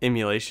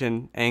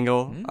emulation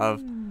angle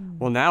of,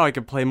 well, now I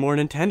can play more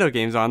Nintendo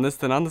games on this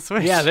than on the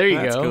Switch. Yeah, there you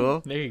That's go.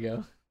 Cool. There you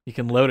go. You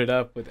can load it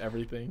up with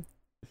everything.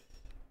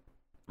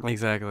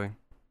 Exactly.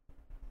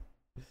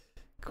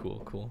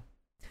 Cool.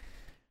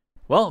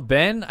 Well,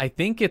 Ben, I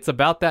think it's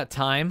about that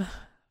time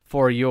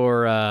for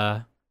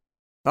your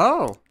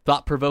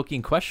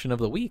thought-provoking question of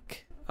the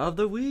week. Of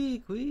the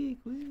week.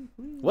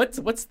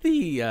 What's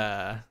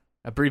the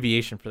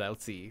abbreviation for that?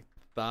 Let's see.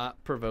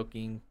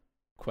 Thought-provoking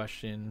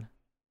question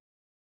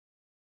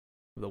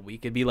of the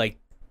week. It'd be like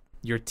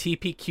your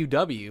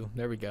TPQW.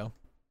 There we go.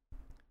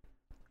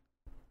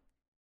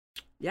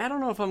 Yeah, I don't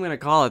know if I'm going to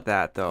call it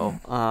that,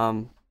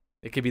 though.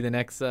 It could be the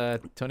next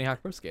Tony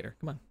Hawk Pro Skater.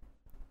 Come on.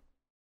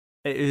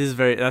 It is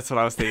that's what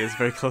I was thinking. It's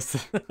very close to,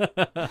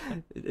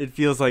 it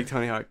feels like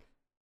Tony Hawk.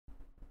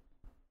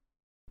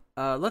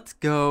 Let's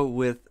go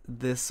with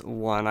this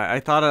one. I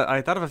thought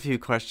of a few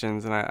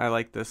questions, and I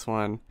like this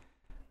one.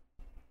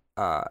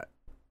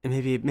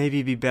 Maybe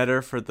it'd be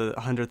better for the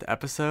 100th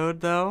episode,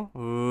 though.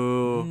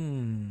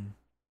 Ooh.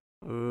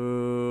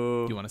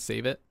 Do you want to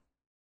save it?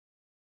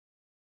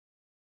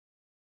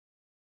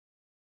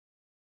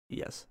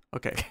 Yes.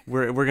 Okay.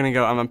 We're gonna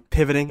go. I'm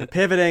pivoting.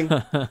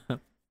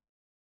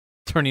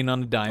 Turning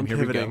on a dime. Here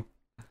we go.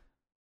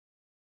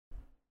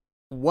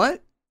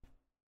 What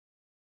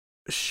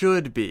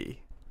should be,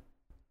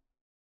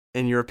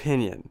 in your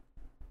opinion,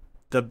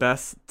 the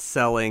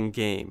best-selling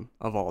game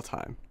of all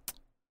time?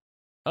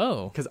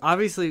 Oh. Because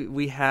obviously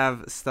we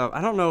have stuff,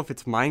 I don't know if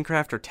it's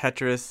Minecraft or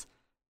Tetris,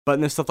 but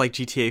there's stuff like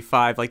GTA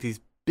 5, like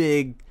these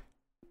big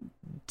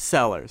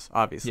sellers,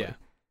 obviously. Yeah.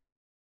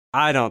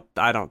 I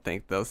don't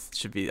think those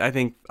should be. I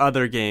think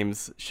other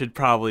games should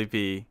probably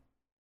be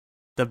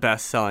the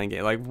best-selling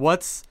game. Like,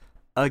 what's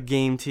a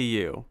game to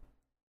you,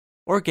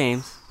 or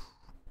games,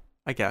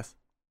 I guess,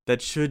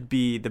 that should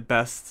be the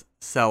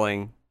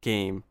best-selling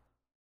game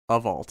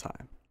of all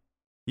time?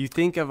 You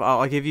think of,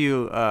 I'll give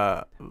you,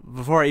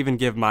 before I even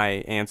give my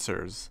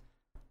answers,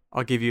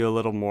 I'll give you a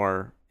little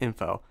more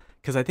info.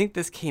 Because I think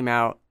this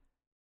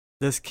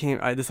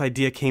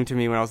idea came to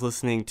me when I was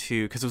listening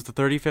to, because it was the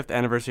 35th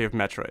anniversary of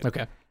Metroid.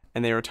 Okay.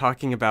 And they were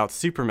talking about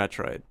Super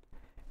Metroid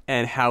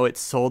and how it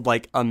sold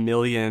like 1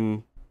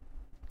 million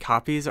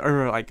copies,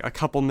 or like a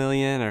couple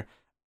million,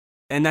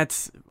 and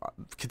that's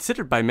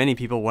considered by many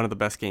people one of the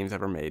best games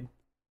ever made.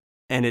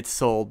 And it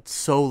sold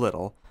so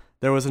little.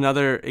 There was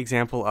another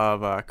example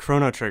of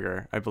Chrono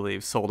Trigger, I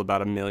believe, sold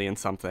about 1 million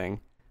something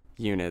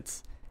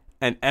units.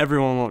 And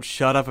everyone won't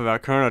shut up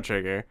about Chrono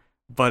Trigger,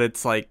 but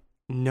it's like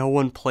no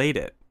one played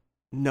it.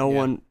 No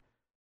one.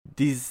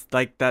 These,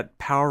 like, that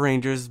Power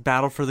Rangers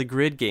Battle for the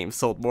Grid game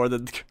sold more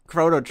than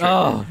Chrono Trigger.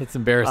 Oh, that's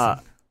embarrassing.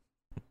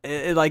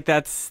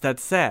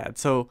 That's sad.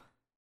 So,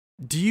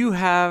 do you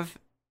have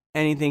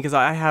anything? Because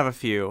I have a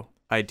few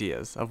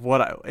ideas of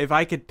what if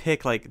I could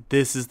pick, like,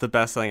 this is the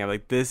best selling.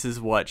 Like, this is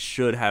what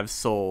should have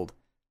sold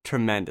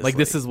tremendously. Like,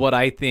 this is what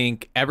I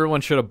think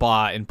everyone should have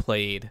bought and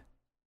played.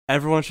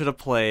 everyone should have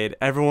played,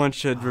 everyone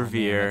should Oh, man,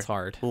 revere, that's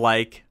hard.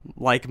 like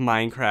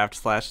Minecraft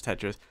 /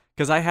 Tetris.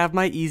 Because I have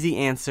my easy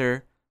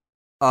answer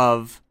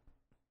of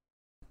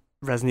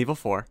Resident Evil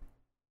 4.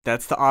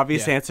 That's the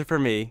obvious Yeah. answer for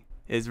me.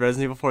 Is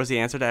Resident Evil 4 is the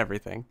answer to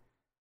everything.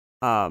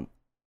 But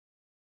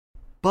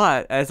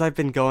as I've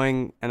been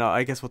going, and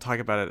I guess we'll talk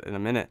about it in a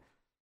minute,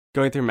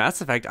 going through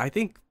Mass Effect, I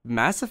think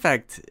Mass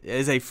Effect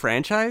as a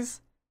franchise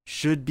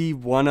should be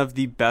one of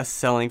the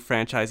best-selling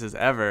franchises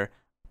ever,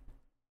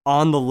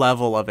 on the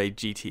level of a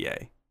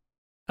GTA.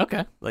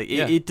 Okay. Like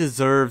Yeah. it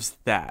deserves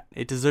that.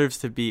 It deserves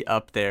to be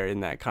up there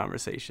in that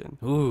conversation.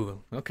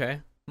 Ooh.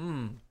 Okay.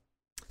 You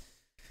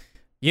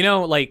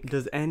know, like,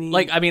 Does any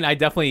I mean, I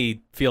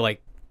definitely feel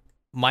like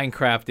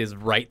Minecraft is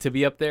right to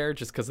be up there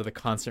just because of the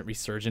constant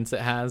resurgence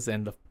it has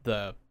and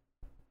the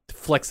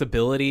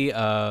flexibility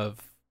of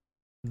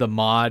the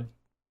mod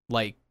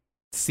like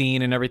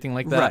scene and everything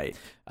like that. right?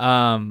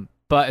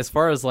 But as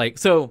far as like,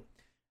 so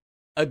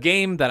a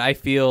game that I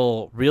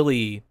feel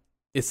really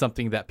is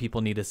something that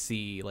people need to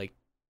see, like,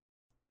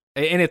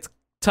 and it's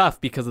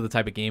tough because of the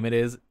type of game it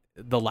is,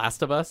 The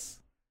Last of Us.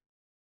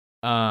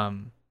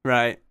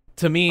 Right.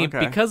 To me, Okay.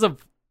 because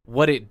of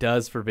what it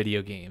does for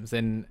video games,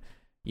 and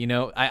you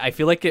know, I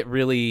feel like it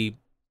really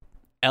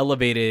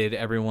elevated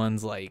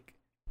everyone's like,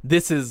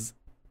 this is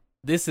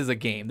a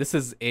game. This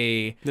is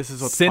a This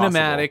is what's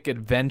cinematic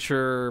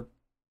adventure,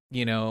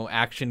 you know,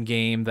 action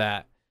game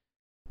that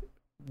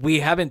we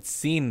haven't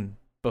seen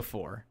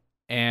before.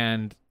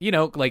 And, you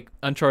know, like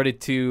Uncharted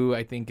 2,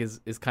 I think is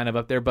kind of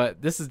up there,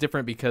 but this is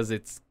different because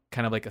it's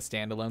kind of like a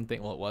standalone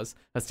thing. Well, it was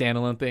a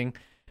standalone thing.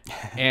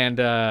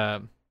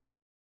 And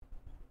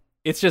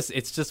it's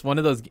just one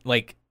of those,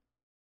 like,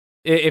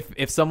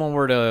 if someone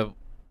were to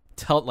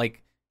tell,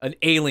 like, an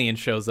alien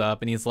shows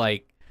up and he's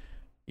like,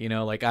 you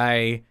know, like,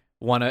 I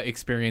want to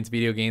experience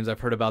video games. I've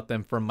heard about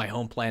them from my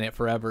home planet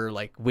forever.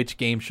 Like, which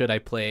game should I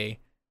play?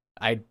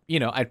 I'd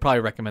probably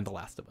recommend The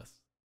Last of Us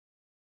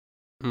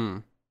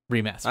Mm.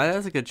 remastered.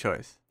 That's a good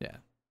choice. Yeah.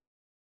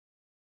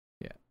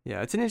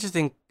 Yeah. It's an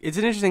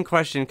interesting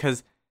question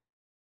because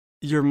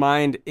your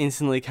mind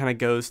instantly kind of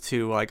goes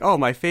to like, oh,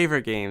 my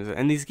favorite games,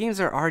 and these games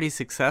are already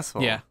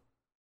successful. Yeah.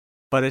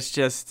 But it's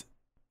just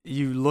if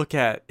you look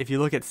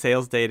at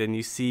sales data and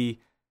you see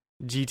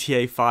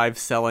GTA 5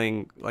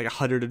 selling like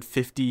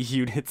 150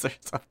 units or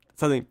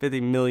something,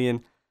 50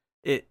 million,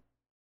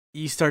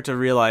 you start to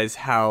realize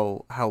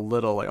how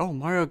little, like, oh,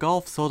 Mario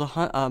Golf sold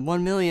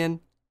 1 million.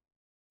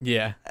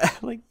 Yeah.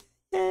 Like,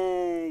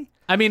 yay.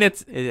 I mean,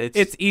 it's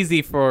It's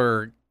easy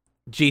for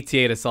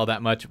GTA to sell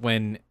that much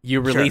when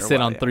you Sure, release it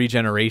well, on yeah. 3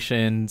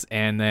 generations,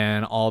 and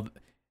then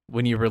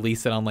when you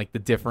release it on like the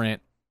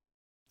different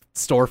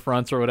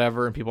storefronts or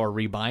whatever, and people are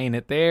rebuying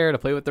it there to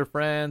play with their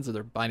friends, or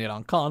they're buying it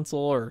on console,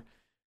 or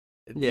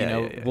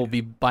we'll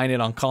be buying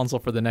it on console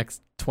for the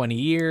next 20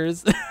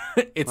 years.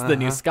 It's the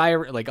new Uh-huh.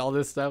 Skyrim, like all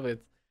this stuff.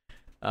 It's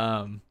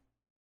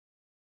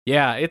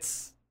yeah,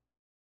 it's,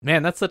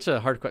 man, that's such a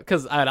hard question,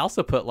 because I'd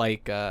also put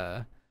like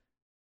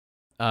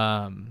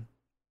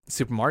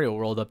Super Mario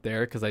World up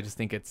there because I just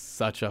think it's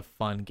such a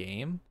fun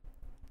game.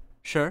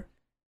 Sure.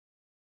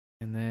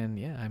 And then,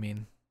 yeah, I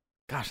mean,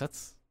 gosh,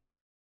 that's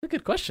a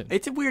good question.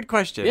 It's a weird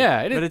question.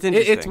 Yeah, but it's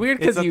interesting. It's weird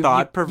It's because a you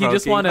thought-provoking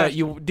just want to, question.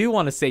 you do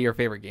want to say your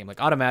favorite game. Like,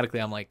 automatically,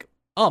 I'm like,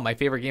 oh, my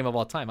favorite game of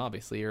all time,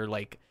 obviously. Or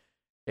like,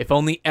 if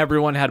only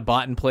everyone had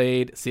bought and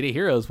played City of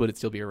Heroes, would it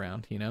still be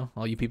around? You know,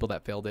 all you people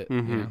that failed it.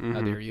 Mhm, you know,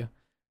 how mhm. dare you,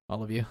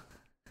 all of you.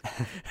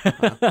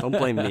 Don't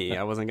blame me.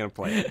 I wasn't gonna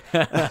play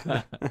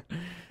it.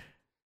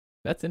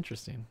 That's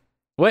interesting.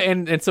 What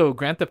and so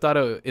Grand Theft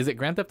Auto, is it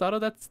Grand Theft Auto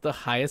that's the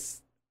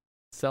highest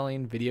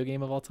selling video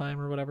game of all time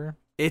or whatever?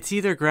 It's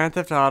either Grand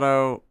Theft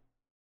Auto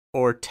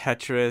or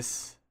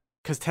Tetris,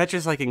 because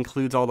Tetris like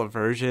includes all the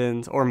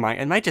versions, or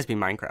it might just be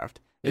Minecraft.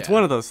 It's Yeah.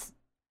 one of those.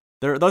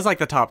 Those like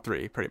the top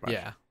 3 pretty much.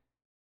 Yeah.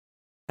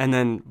 And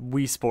then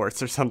Wii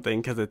Sports or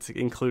something because it's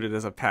included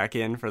as a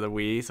pack-in for the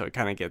Wii, so it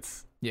kind of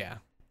gets, Yeah.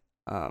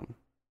 um,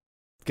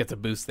 Gets a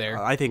boost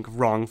there. I think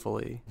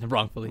wrongfully.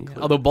 Wrongfully.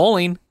 included. Although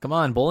bowling, come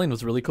on, bowling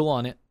was really cool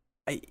on it.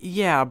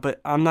 Yeah,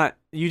 but I'm not.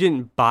 You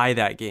didn't buy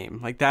that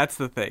game. Like that's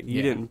the thing. You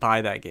Yeah. didn't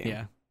buy that game.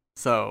 Yeah.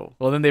 So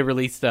Well, then they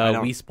released I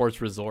don't- Wii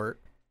Sports Resort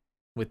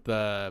with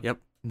the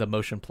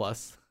Motion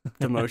Plus.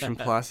 the Motion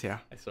Plus, yeah.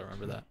 I still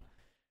remember that.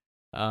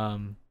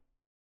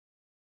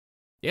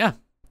 Yeah,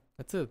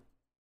 that's a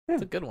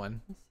good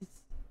one.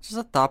 It's just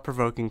a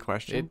thought-provoking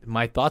question.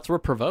 My thoughts were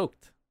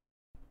provoked.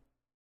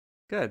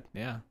 Good.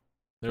 Yeah,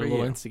 they're For a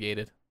little you.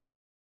 instigated.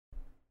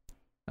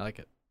 I like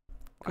it.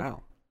 Cool.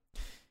 Wow.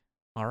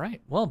 All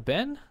right. Well,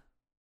 Ben,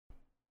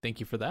 thank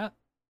you for that.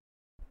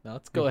 Now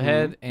let's go Mhm,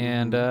 ahead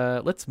and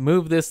let's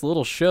move this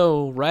little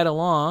show right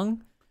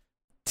along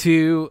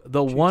to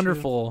the Choo-choo.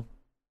 wonderful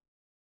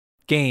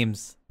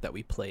games that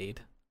we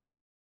played.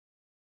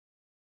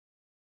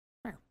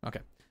 Okay.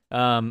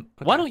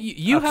 Why don't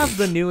you have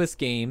the newest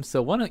game,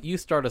 so why don't you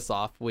start us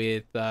off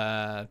with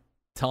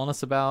telling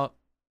us about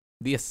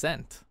The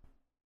Ascent?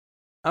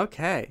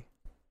 Okay.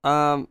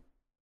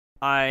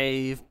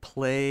 I've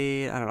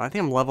played, I don't know, I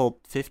think I'm level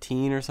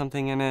 15 or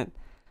something in it.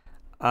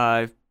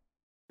 I've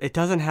it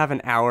doesn't have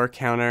an hour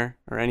counter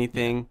or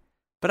anything,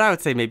 but I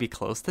would say maybe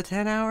close to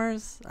 10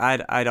 hours. I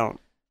don't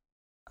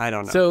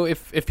know. So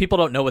if people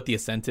don't know what the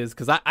Ascent is,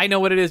 because I know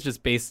what it is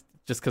just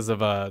because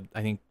of I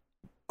think.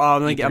 Oh,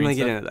 I'm gonna E3 get and into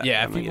stuff. that.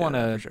 Yeah, I'm if gonna you get into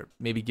that want for to sure.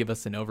 maybe give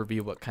us an overview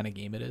of what kind of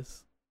game it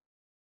is.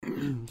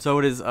 So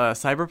it is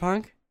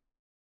cyberpunk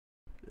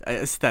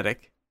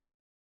aesthetic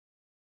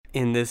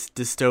in this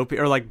dystopia,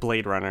 or like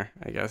Blade Runner,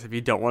 I guess, if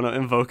you don't want to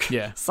invoke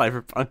Yeah.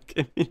 cyberpunk.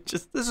 And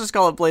let's just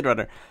call it Blade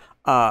Runner.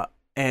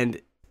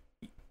 And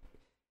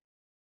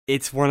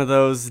it's one of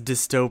those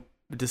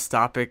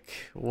dystopic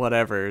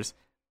whatevers,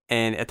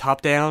 and a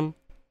top down.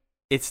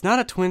 It's not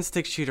a twin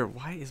stick shooter.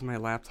 Why is my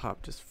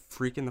laptop just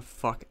freaking the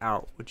fuck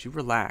out? Would you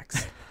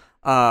relax?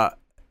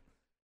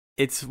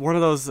 It's one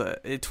of those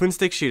twin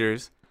stick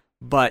shooters,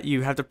 but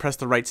you have to press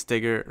the right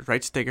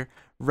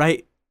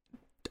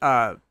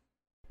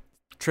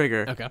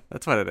trigger. Okay.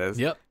 That's what it is.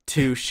 Yep.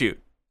 To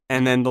shoot.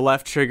 And then the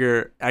left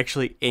trigger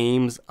actually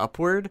aims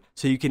upward,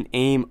 so you can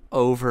aim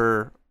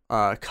over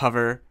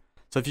cover.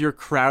 So if you're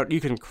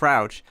you can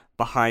crouch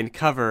behind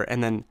cover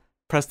and then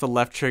press the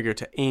left trigger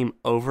to aim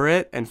over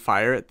it and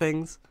fire at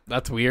things.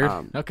 That's weird.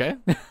 Okay.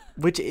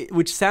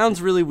 which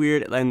sounds really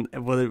weird, and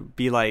will it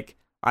be like,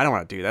 I don't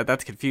want to do that.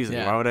 That's confusing.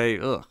 Yeah. Why would I?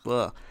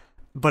 Ugh.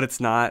 But it's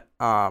not.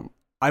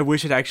 I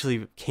wish it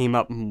actually came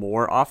up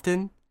more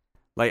often.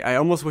 Like, I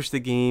almost wish the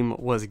game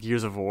was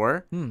Gears of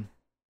War, and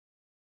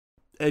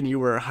you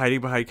were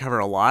hiding behind cover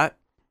a lot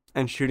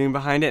and shooting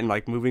behind it and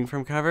like moving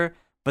from cover.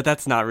 But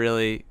that's not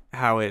really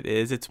how it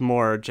is. It's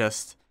more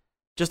just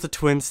a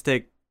twin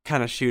stick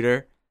kind of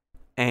shooter,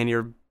 and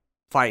you're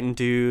fighting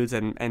dudes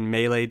and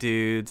melee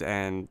dudes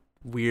and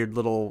weird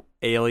little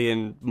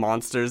alien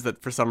monsters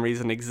that for some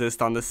reason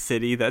exist on the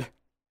city that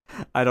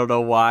I don't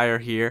know why are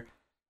here.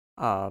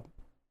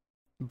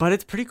 But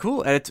it's pretty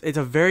cool, and it's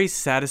a very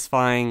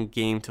satisfying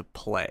game to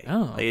play.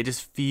 Oh. Like, it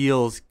just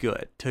feels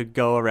good to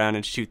go around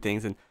and shoot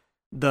things, and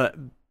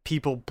the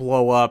people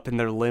blow up and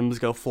their limbs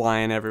go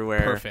flying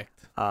everywhere. Perfect.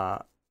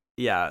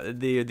 Yeah,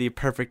 the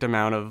perfect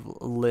amount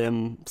of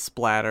limb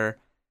splatter.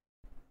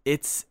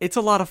 It's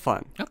a lot of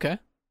fun. Okay.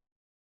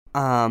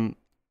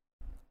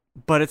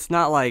 But it's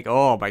not like,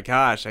 oh my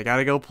gosh, I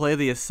gotta go play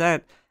the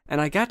Ascent.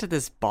 And I got to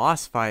this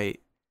boss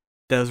fight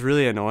that was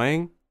really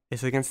annoying.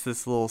 It's against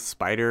this little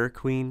spider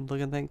queen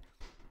looking thing,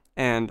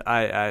 and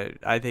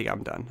I think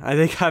I'm done. I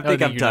think I'm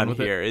you're done with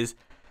it? here.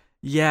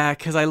 Yeah,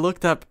 because I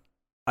looked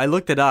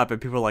it up,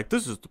 and people were like,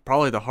 "This is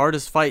probably the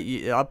hardest fight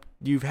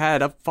you've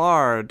had up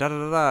far." Da da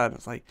da da. And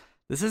it's like,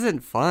 this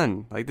isn't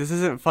fun. Like, this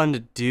isn't fun to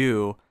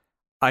do.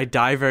 I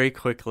die very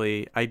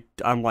quickly.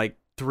 I'm like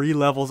 3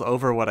 levels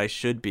over what I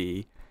should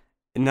be.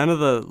 None of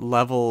the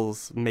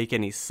levels make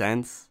any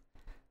sense.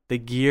 The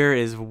gear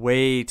is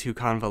way too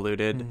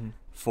convoluted Mhm.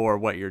 for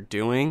what you're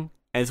doing.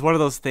 And it's one of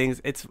those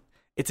things. It's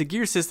a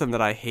gear system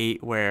that I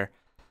hate, where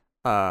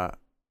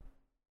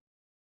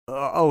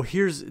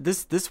here's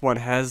this one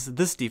has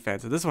this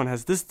defense, and this one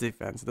has this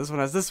defense, and this one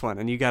has this one,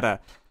 and you gotta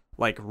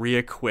like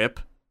re-equip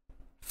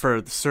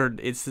for certain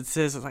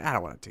instances. It's like, I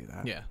don't want to do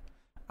that. Yeah.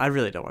 I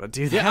really don't want to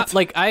do that. Yeah,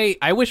 like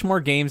I wish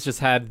more games just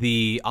had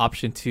the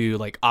option to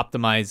like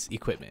optimize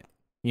equipment,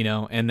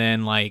 and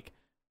then like,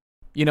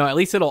 at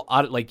least it'll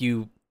like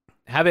you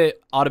have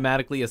it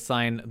automatically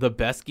assign the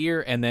best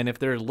gear, and then if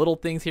there are little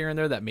things here and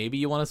there that maybe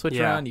you want to switch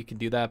Yeah. around, you can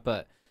do that.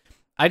 But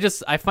I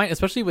find,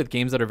 especially with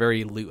games that are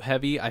very loot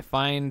heavy, I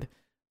find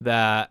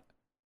that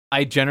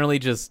I generally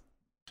just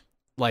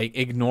like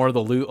ignore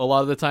the loot a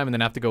lot of the time, and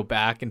then have to go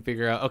back and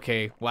figure out,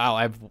 okay, wow,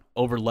 I've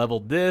over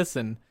leveled this,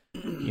 and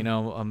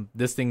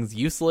this thing's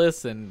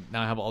useless, and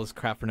now I have all this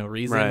crap for no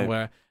reason. Right.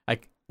 Where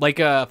like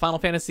Final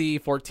Fantasy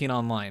 14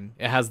 Online,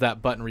 it has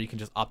that button where you can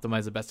just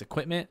optimize the best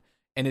equipment,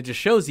 and it just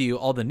shows you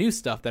all the new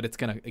stuff that it's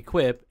gonna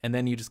equip, and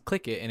then you just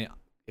click it and it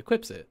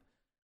equips it.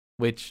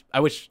 Which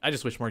I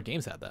just wish more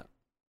games had that.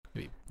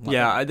 Maybe one.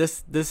 Yeah,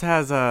 this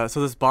has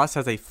so this boss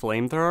has a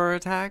flamethrower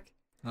attack,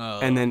 Oh.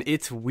 and then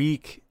it's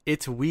weak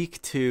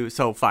to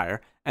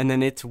fire, and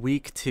then it's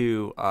weak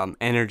to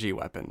energy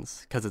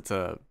weapons because it's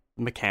a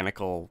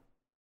mechanical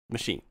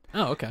machine.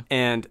 Oh, okay.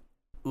 And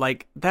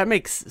like, that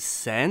makes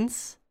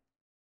sense,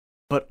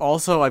 but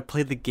also I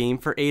played the game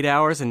for 8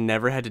 hours and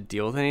never had to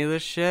deal with any of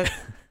this shit.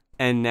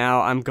 And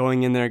now I'm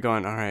going in there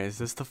going, all right, is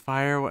this the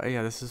fire?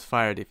 Yeah, this is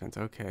fire defense.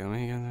 Okay, let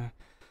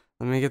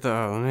me get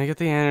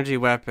the energy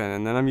weapon,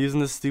 and then I'm using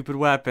this stupid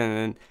weapon,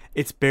 and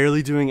it's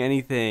barely doing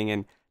anything.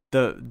 And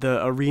the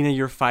arena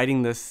you're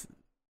fighting this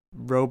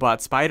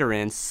robot spider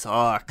in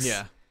sucks.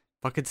 Yeah.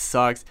 Fucking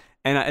sucks.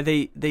 And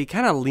they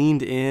kind of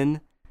leaned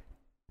in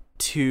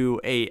to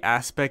a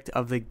aspect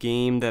of the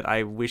game that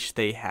I wish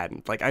they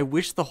hadn't. Like, I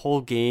wish the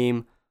whole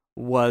game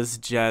was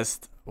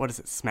just, what is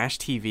it, Smash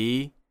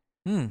TV?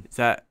 Is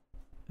that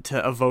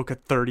to evoke a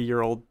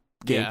 30-year-old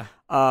game?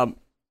 Yeah.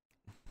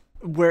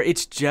 Where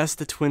it's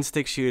just a twin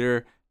stick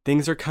shooter.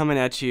 Things are coming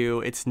at you.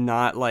 It's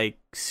not like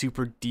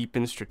super deep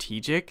and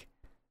strategic,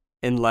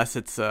 unless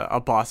it's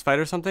a boss fight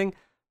or something.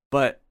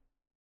 But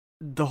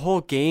the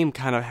whole game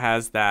kind of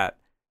has that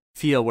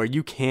feel where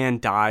you can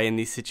die in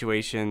these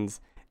situations,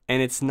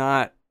 and it's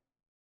not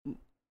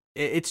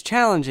it's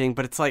challenging,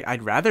 but it's like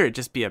I'd rather it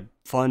just be a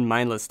fun,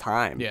 mindless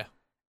time. Yeah.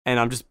 And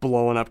I'm just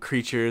blowing up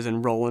creatures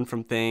and rolling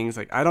from things.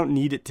 Like, I don't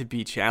need it to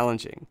be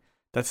challenging.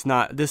 That's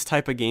not this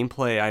type of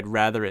gameplay. I'd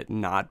rather it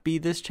not be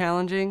this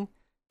challenging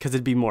because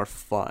it'd be more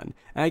fun.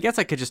 And I guess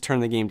I could just turn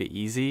the game to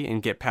easy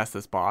and get past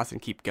this boss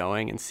and keep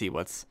going and see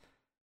what's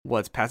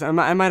past. I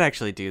might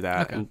actually do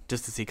that Okay. and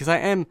just to see, because I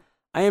am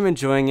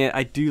enjoying it.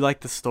 I do like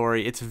the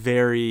story. It's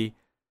very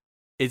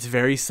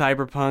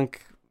cyberpunk,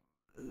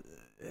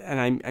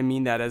 and I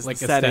mean that as Like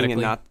the setting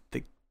and aesthetically. not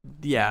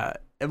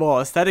the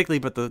well, aesthetically,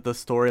 but the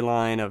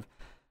storyline of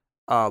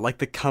like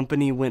the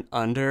company went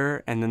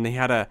under and then they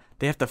have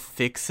to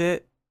fix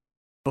it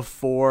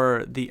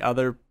before the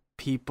other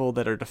people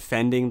that are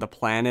defending the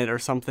planet or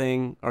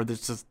something, or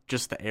there's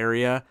just the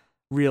area,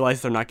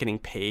 realize they're not getting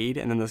paid,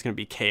 and then there's going to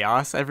be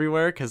chaos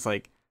everywhere because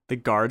like the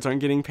guards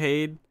aren't getting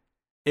paid.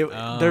 There's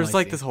I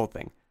like see. this whole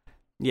thing.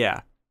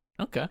 Yeah.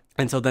 Okay.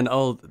 And so then,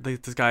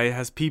 this guy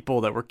has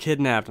people that were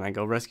kidnapped, and I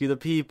go rescue the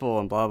people,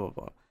 and blah, blah,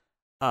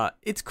 blah.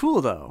 It's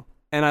cool, though.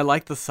 And I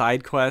like the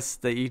side quests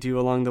that you do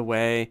along the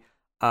way.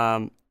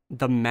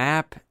 The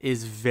map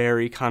is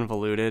very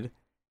convoluted.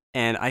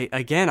 And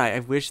I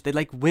wish they,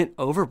 like, went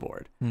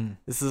overboard.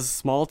 This is a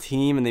small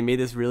team, and they made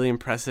this really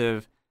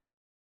impressive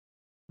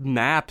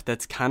map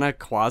that's kind of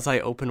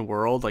quasi-open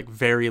world, like,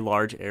 very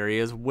large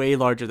areas, way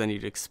larger than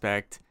you'd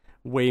expect,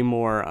 way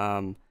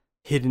more,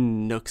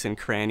 hidden nooks and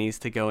crannies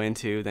to go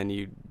into than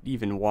you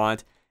even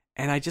want.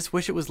 And I just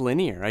wish it was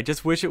linear. I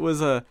just wish it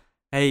was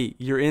hey,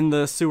 you're in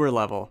the sewer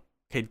level.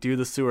 Okay, do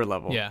the sewer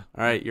level. Yeah.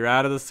 All right, you're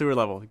out of the sewer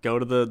level. Go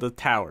to the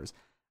towers.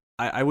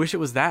 I wish it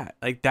was that.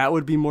 Like, that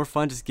would be more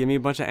fun. Just give me a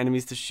bunch of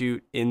enemies to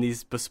shoot in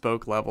these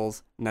bespoke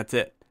levels, and that's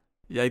it.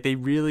 Like, they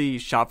really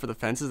shot for the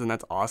fences, and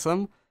that's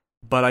awesome.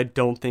 But I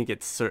don't think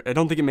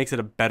it makes it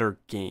a better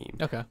game.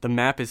 Okay. The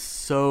map is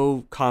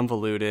so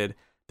convoluted.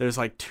 There's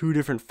like 2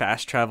 different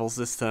fast travel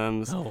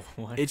systems. Oh,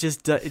 what? It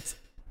just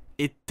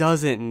it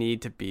doesn't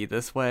need to be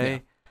this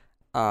way.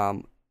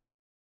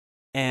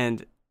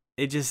 And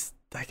it just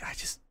like I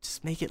just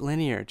make it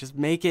linear. Just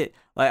make it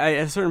like at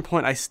a certain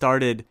point I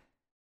started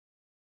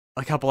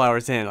a couple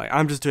hours in, like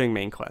I'm just doing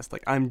main quest.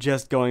 Like I'm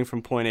just going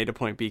from point A to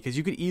point B, because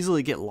you could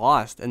easily get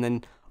lost, and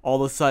then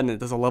all of a sudden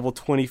there's a level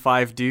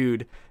 25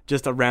 dude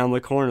just around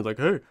the corner, like,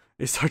 hey,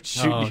 they start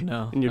shooting Oh, you,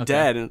 no. and you're Okay.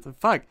 dead, and it's like,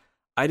 fuck,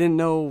 I didn't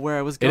know where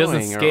I was It going.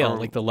 doesn't scale. or-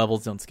 Like the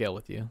levels don't scale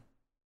with you.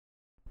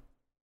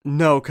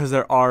 No, because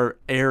there are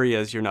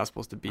areas you're not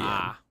supposed to be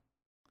Ah.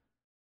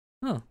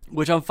 in,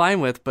 which I'm fine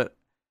with, but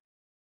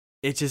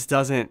it just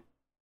doesn't.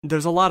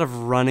 There's a lot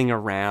of running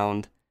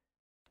around,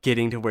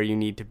 getting to where you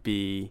need to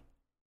be.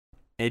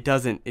 It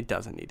doesn't need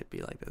to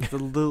be like this. The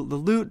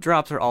loot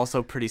drops are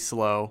also pretty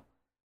slow,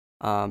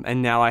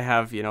 and now I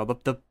have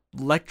the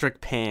electric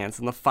pants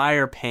and the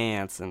fire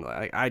pants, and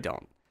like I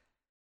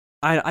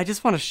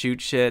just want to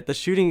shoot shit. The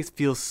shooting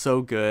feels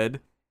so good.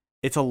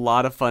 It's a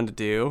lot of fun to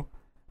do,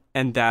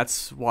 and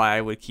that's why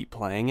I would keep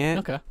playing it.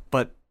 Okay.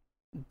 But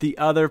the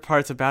other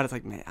parts about it's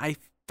like, man, I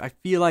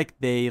feel like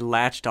they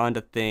latched onto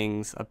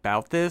things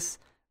about this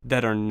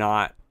that are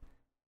not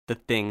the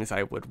things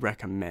I would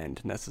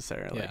recommend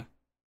necessarily. Yeah.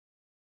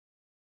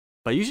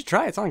 But you should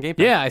try it. It's on Game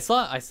Pass. Yeah, I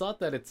saw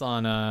that it's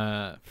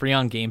on free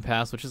on Game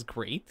Pass, which is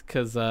great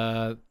because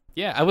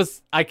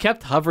I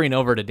kept hovering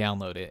over to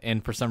download it,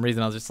 and for some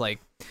reason I was just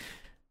like,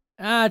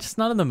 just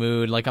not in the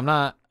mood. Like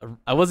I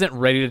wasn't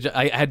ready to.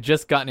 I had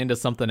just gotten into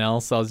something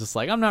else, so I was just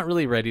like, I'm not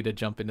really ready to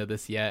jump into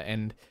this yet.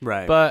 And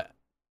Right. but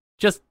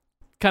just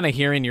kind of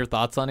hearing your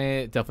thoughts on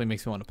it definitely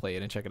makes me want to play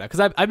it and check it out,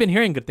 because I've been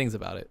hearing good things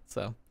about it.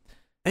 So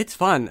It's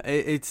fun.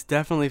 It's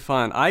definitely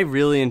fun. I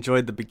really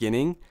enjoyed the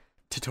beginning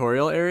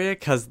tutorial area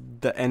because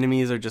the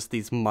enemies are just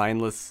these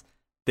mindless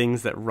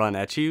things that run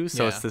at you.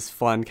 So it's Yeah. this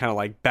fun kind of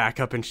like back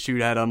up and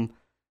shoot at them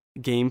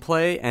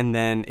gameplay. And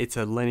then it's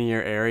a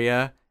linear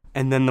area.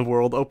 And then the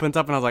world opens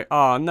up and I was like,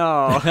 oh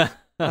no,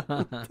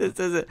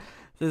 this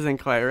isn't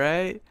quite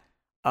right.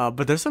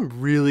 But there's some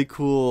really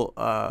cool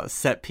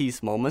set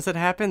piece moments that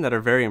happen that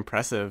are very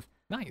impressive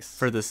nice.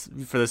 for this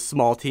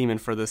small team and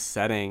for this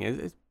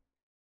setting.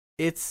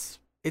 It's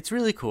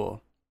really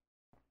cool.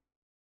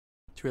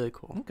 It's really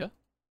cool. Okay.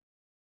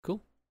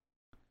 Cool.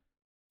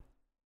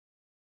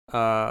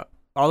 I'll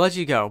let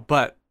you go,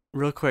 but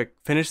real quick,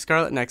 finish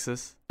Scarlet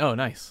Nexus. Oh,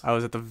 nice. I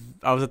was at the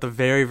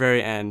very,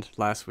 very end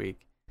last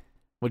week.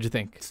 What'd you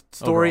think?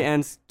 Story overall?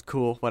 ends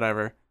cool,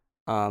 whatever.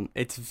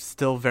 It's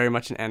still very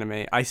much an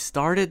anime. I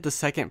started the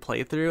second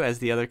playthrough as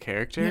the other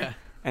character, Yeah.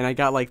 and I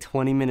got like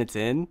 20 minutes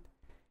in,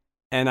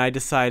 and I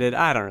decided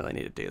I don't really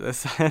need to do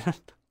this.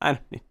 I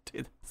don't need to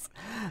do this.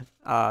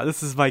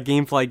 This is my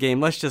Gamefly game.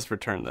 Let's just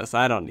return this.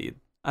 I don't need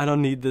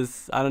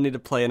this. I don't need to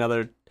play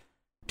another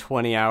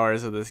 20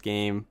 hours of this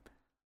game.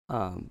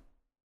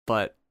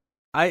 But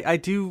I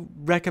do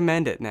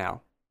recommend it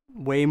now,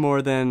 way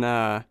more than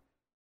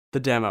the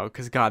demo,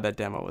 because God, that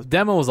demo was.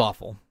 Demo was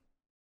awful.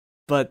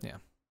 But Yeah.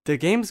 the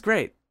game's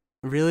great.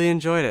 Really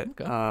enjoyed it.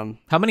 Okay.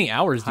 How many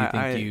hours do you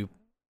think I- you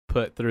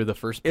put through the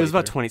first? It was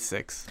about playthrough?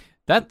 26.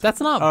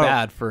 That's not Oh.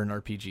 bad for an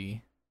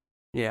RPG.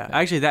 Yeah,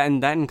 actually,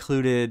 that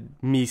included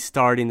me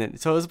starting it,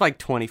 so it was like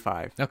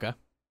 25. Okay.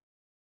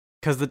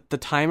 Because the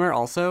timer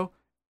also,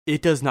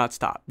 it does not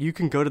stop. You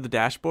can go to the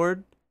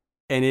dashboard,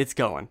 and it's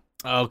going.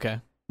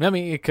 Okay. I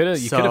mean, you could have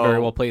So- very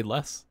well played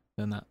less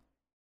than that.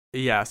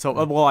 Yeah, so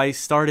well, I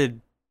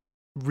started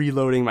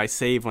reloading my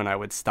save when I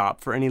would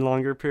stop for any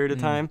longer period of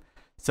Mm. time.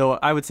 So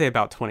I would say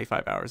about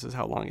 25 hours is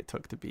how long it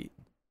took to beat.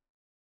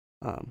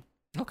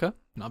 Okay,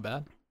 not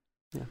bad.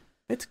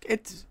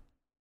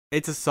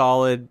 It's a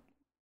solid,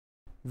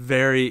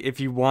 very, if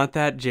you want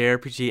that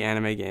JRPG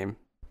anime game,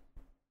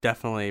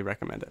 definitely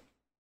recommend it.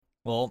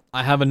 Well,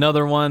 I have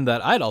another one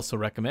that I'd also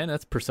recommend.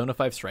 That's Persona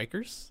 5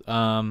 Strikers.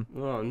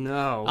 Oh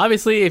no.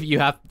 Obviously, if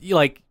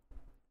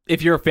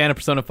if you're a fan of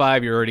Persona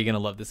 5, you're already gonna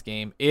love this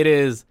game. It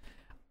is.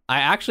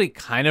 I actually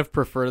kind of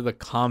prefer the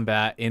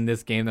combat in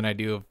this game than I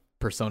do of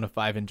Persona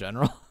 5 in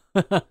general,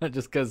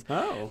 just because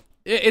Oh.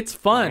 it's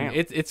fun. Wow.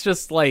 It's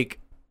just like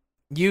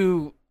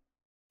you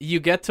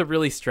get to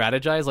really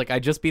strategize. Like I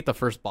just beat the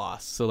first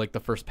boss, so like the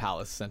first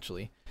palace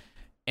essentially,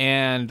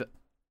 and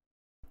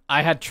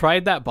I had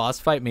tried that boss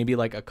fight maybe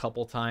like a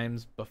couple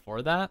times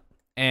before that,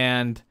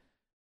 and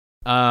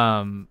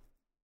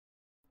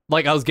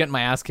like I was getting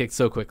my ass kicked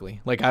so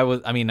quickly. Like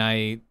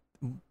I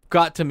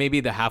got to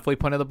maybe the halfway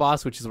point of the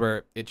boss, which is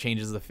where it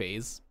changes the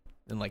phase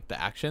and like the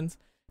actions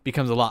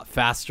becomes a lot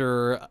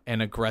faster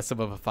and aggressive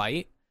of a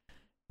fight.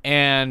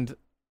 And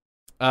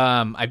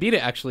I beat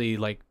it actually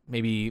like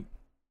maybe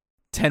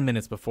 10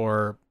 minutes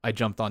before I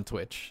jumped on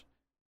Twitch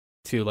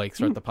to like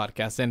start the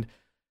podcast, and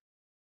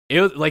it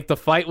was like the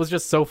fight was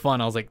just so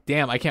fun. I was like,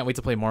 damn, I can't wait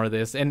to play more of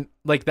this. And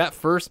like that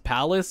first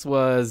palace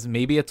was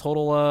maybe a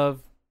total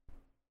of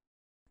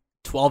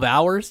 12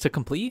 hours to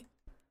complete.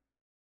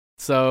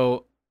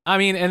 So, I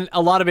mean, and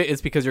a lot of it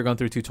is because you're going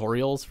through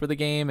tutorials for the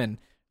game and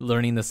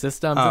learning the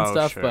systems and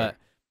stuff. Sure. But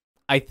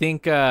I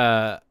think,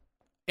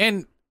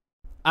 and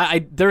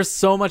I there's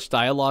so much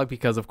dialogue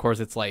because, of course,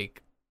 it's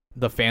like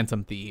the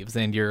Phantom Thieves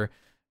and you're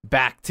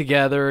back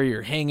together,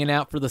 you're hanging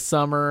out for the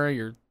summer,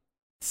 you're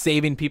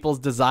saving people's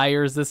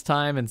desires this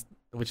time, and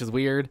which is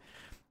weird.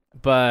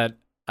 But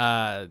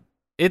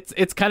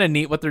it's kind of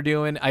neat what they're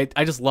doing.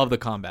 I just love the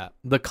combat.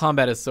 The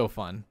combat is so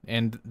fun,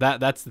 and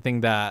that's the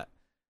thing that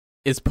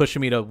is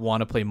pushing me to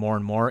want to play more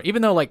and more.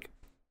 Even though like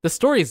the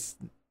story's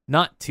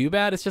not too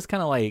bad, it's just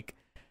kind of like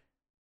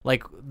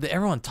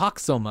everyone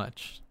talks so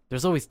much.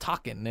 There's always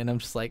talking, and I'm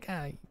just like,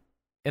 and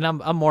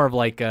I'm more of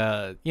like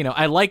I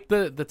like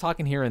the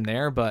talking here and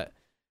there, but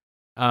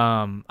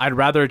I'd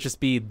rather it just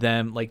be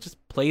them like just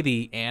play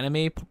the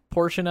anime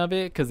portion of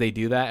it, because they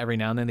do that every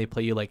now and then. They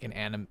play you like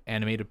an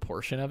animated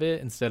portion of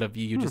it instead of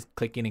you just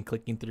clicking and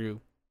clicking through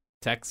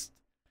text.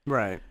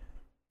 Right.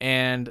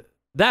 And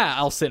that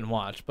I'll sit and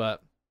watch,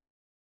 but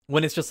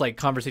when it's just like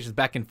conversations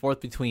back and forth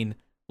between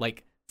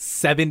like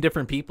 7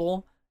 different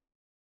people,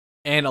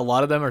 and a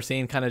lot of them are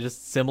saying kind of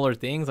just similar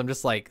things, I'm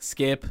just like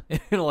skip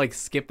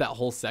that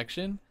whole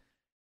section.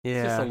 Yeah.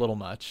 It's just a little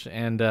much.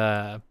 And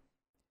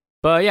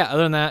but yeah,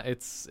 other than that,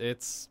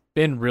 it's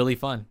been really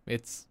fun.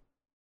 It's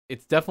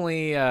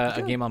definitely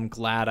a game I'm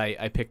glad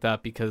I picked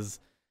up, because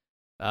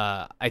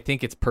I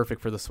think it's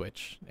perfect for the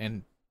Switch.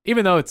 And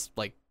even though it's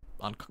like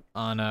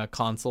on a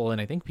console and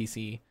I think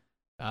PC,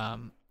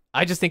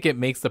 I just think it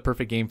makes the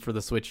perfect game for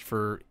the Switch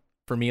for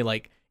me.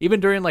 Like even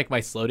during like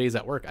my slow days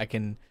at work, I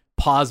can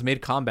pause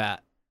mid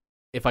combat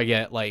if I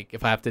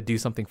have to do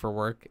something for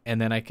work, and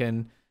then I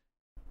can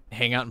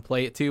hang out and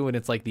play it too when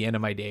it's like the end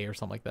of my day or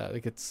something like that.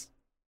 Like it's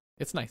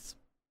nice.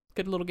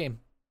 Good little game.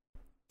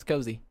 It's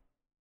cozy.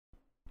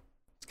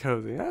 It's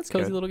cozy. That's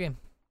Cozy good. little game.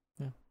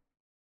 Yeah.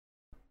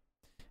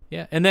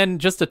 Yeah, and then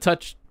just to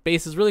touch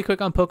bases really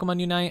quick on Pokemon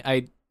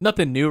Unite,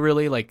 nothing new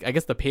really. Like I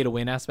guess the pay to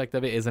win aspect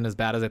of it isn't as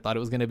bad as I thought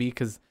it was going to be,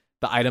 because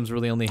the items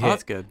really only hit. Oh,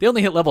 that's good. They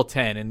only hit level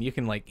 10, and you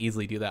can like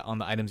easily do that on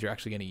the items you're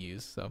actually going to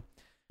use. So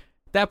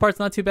that part's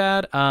not too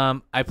bad.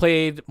 I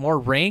played more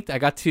ranked.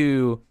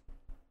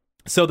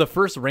 So the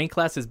first rank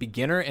class is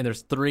beginner, and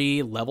there's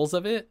 3 levels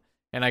of it.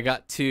 And I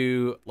got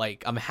to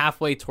like, I'm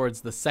halfway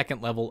towards the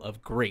second level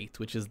of great,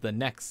 which is the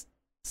next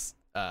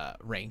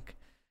rank.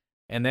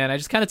 And then I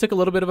just kind of took a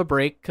little bit of a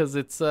break, because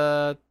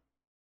the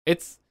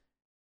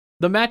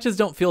matches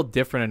don't feel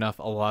different enough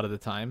a lot of the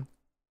time,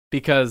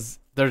 because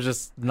there's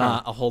just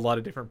not a whole lot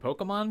of different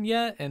Pokemon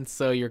yet. And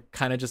so you're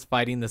kind of just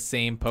fighting the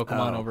same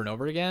Pokemon over and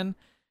over again.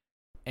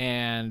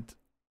 And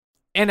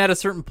at a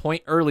certain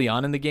point early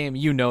on in the game,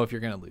 if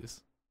you're going to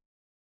lose.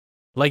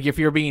 Like if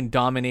you're being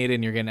dominated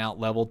and you're getting out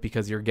leveled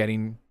because you're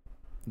getting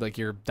like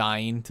you're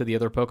dying to the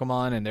other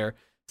Pokemon and they're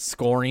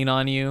scoring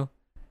on you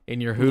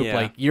in your hoop,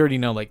 like you already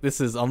know, like this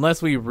is,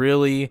 unless we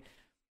really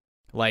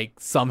like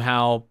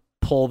somehow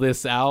pull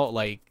this out,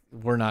 like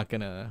we're not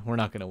gonna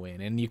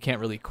win, and you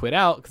can't really quit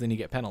out because then you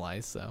get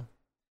penalized. So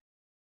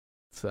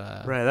it's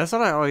right. That's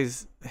what I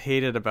always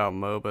hated about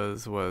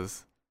MOBAs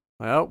was,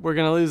 well, we're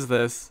gonna lose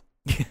this.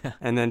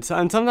 And then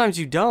and sometimes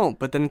you don't,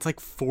 but then it's like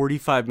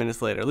 45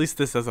 minutes later. At least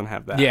this doesn't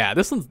have that. Yeah,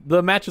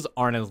 the matches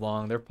aren't as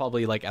long. They're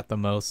probably like at the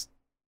most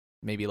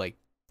maybe like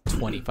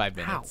 25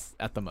 minutes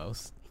at the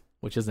most,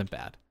 which isn't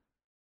bad.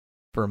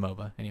 for a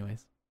MOBA,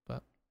 anyways.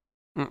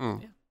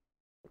 Mm-mm. Yeah.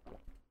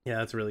 Yeah,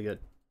 that's really good.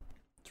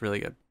 It's really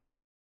good.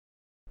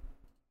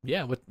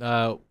 Yeah.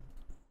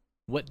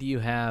 What do you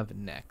have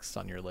next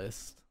on your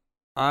list?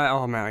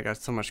 Oh man, I got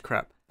so much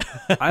crap.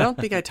 I don't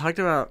think I talked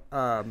about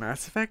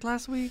Mass Effect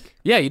last week.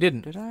 Yeah, you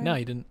didn't. Did I? No,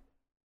 you didn't.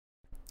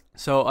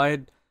 So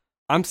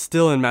I'm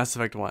still in Mass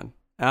Effect 1.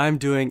 And I'm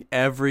doing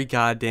every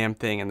goddamn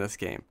thing in this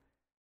game.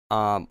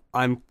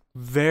 I'm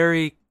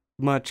very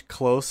much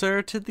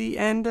closer to the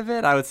end of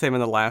it. I would say I'm in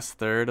the last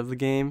third of the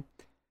game.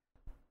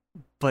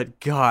 But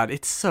God,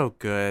 it's so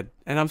good.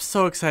 And I'm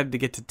so excited to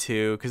get to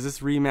 2 because this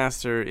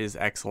remaster is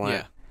excellent.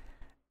 Yeah.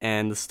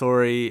 And the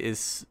story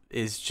is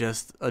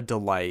just a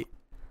delight.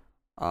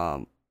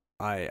 I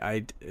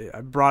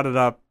brought it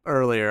up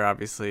earlier,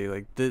 obviously.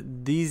 Like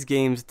these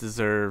games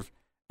deserve,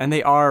 and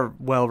they are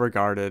well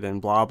regarded and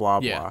blah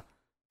blah blah,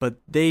 but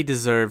they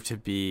deserve to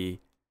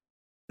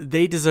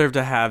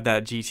have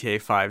that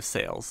GTA 5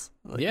 sales.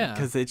 Yeah,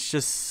 because it's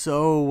just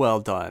so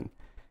well done,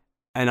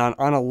 and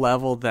on a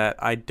level that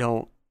I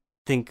don't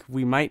think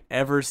we might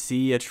ever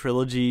see a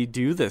trilogy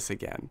do this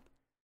again.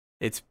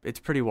 It's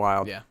pretty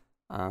wild. Yeah.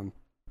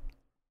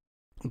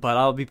 But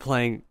I'll be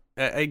playing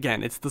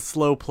again. It's the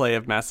slow play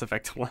of Mass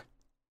Effect 1,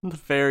 the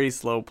very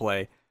slow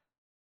play,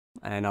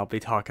 and I'll be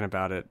talking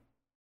about it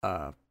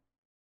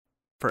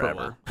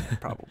forever,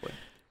 probably.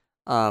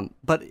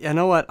 But you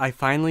know what? I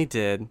finally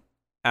did,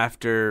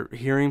 after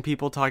hearing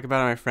people talk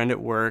about it. My friend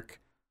at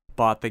work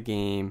bought the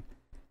game.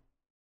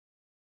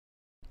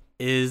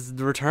 Is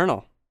the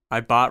Returnal? I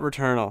bought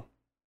Returnal.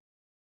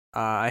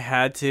 I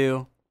had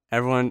to.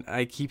 Everyone,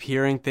 I keep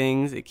hearing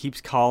things. It keeps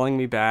calling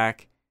me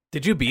back.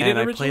 Did you beat and it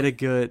I originally? played a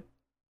good.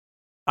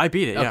 I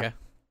beat it. Okay. Yeah.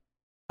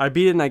 I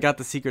beat it and I got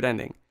the secret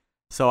ending.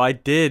 So I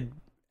did.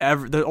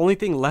 The only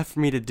thing left for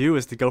me to do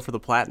is to go for the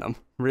platinum.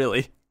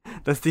 Really,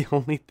 that's the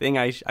only thing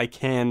I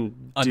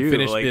can do.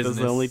 Unfinished like business.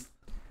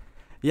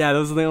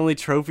 those are the only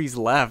trophies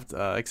left,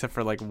 except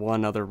for like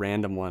one other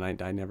random one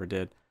I never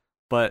did.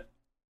 But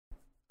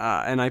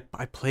and I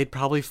played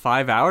probably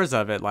 5 hours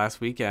of it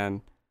last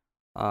weekend.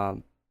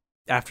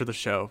 After the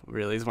show,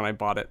 really, is when I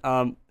bought it.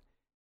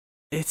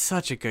 It's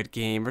such a good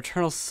game.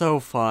 Returnal's so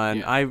fun.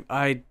 Yeah.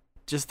 I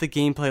just the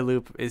gameplay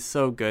loop is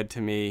so good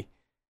to me.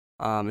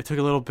 It took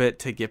a little bit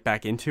to get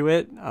back into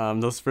it.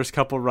 Those first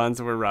couple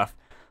runs were rough,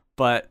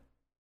 but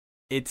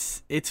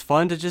it's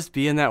fun to just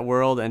be in that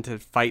world and to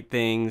fight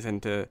things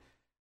and to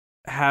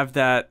have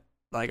that,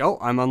 like, oh,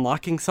 I'm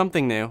unlocking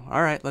something new.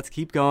 All right, let's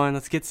keep going.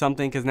 Let's get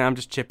something, because now I'm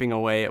just chipping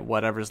away at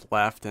whatever's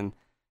left. And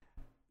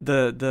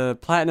the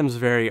platinum's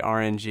very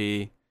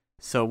RNG,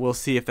 so we'll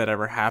see if that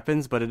ever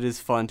happens. But it is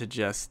fun to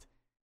just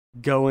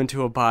go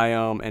into a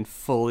biome and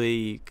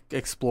fully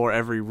explore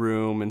every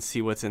room and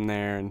see what's in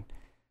there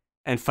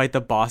and fight the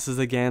bosses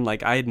again.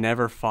 Like, I had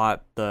never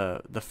fought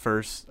the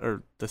first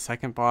or the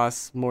second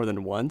boss more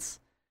than once,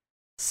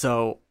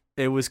 so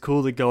it was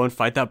cool to go and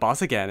fight that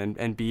boss again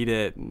and beat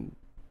it and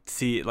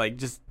see, like,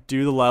 just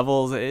do the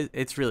levels.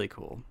 It's really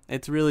cool.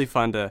 It's really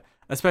fun to,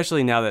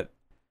 especially now that,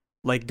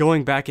 like,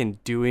 going back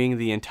and doing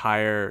the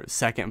entire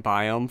second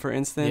biome, for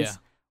instance,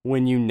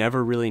 when you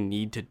never really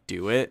need to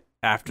do it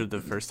after the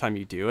first time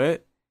you do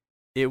it,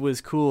 it was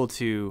cool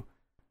to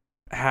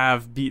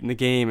have beaten the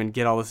game and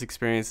get all this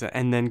experience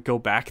and then go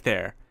back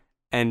there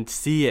and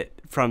see it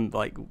from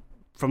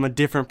a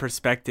different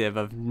perspective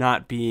of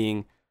not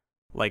being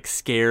like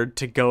scared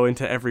to go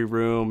into every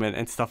room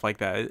and stuff like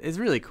that. It's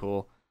really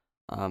cool.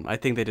 I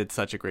think they did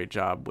such a great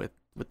job with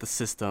the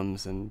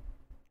systems, and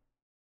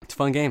it's a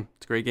fun game.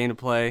 It's a great game to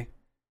play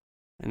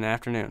in the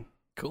afternoon.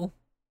 Cool.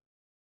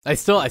 I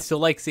still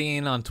like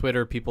seeing on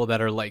Twitter people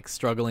that are like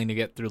struggling to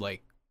get through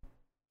like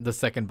the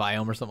second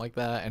biome or something like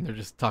that, and they're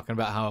just talking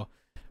about how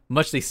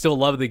much they still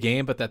love the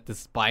game, but that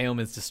this biome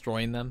is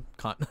destroying them.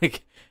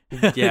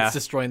 Yeah, it's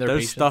destroying their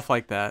There's patience. stuff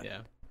like that. Yeah.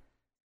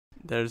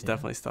 There's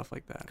definitely stuff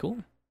like that.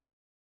 Cool.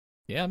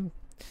 Yeah.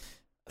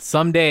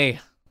 Someday,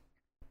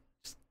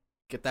 just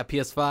get that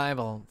PS5.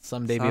 I'll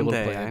someday be able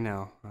to play it. I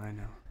know.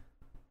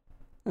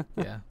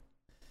 Yeah.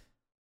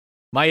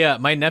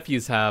 My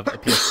nephews have a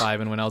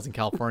PS5, and when I was in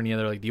California,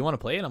 they're like, "Do you want to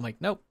play it?" I'm like,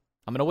 "Nope.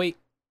 I'm gonna wait.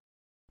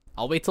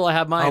 I'll wait till I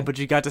have mine." Oh, but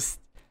you got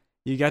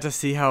to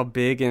see how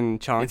big and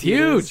chunky it's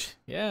huge. it is.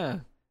 Yeah.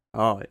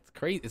 Oh, It's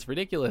crazy. It's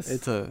ridiculous.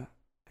 it's a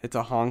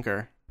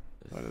honker.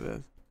 That's what it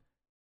is.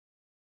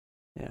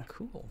 Yeah.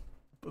 Cool.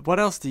 But what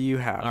else do you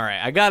have? All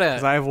right,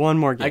 'Cause I have one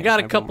more game. I got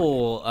a have one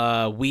more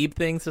couple weeb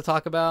things to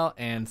talk about,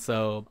 and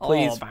so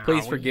please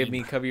forgive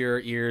me. Cover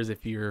your ears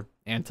if you're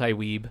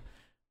anti-weeb.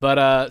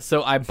 But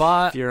so I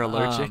bought. If you're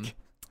allergic.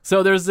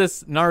 So there's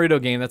this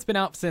Naruto game that's been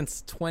out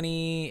since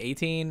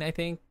 2018, I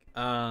think.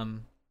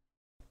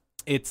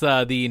 It's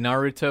the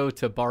Naruto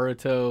to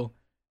Boruto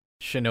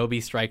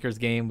Shinobi Strikers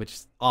game, which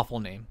is awful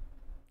name.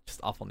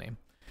 Just awful name.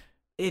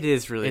 It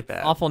is really It's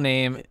bad. awful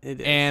name. It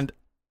is. And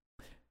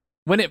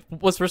when it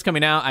was first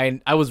coming out,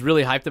 I was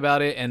really hyped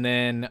about it, and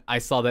then I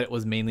saw that it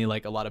was mainly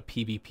like a lot of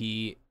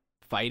PvP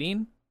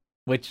fighting,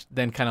 which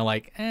then kind of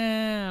like,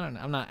 I don't know,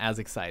 I'm not as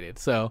excited.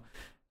 So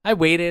I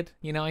waited.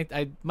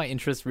 My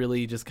interest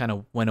really just kind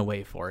of went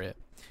away for it.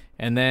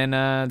 And then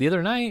the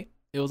other night,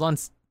 it was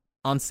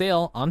on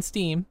sale on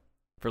Steam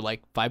for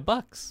like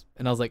 $5,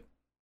 and I was like,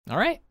 all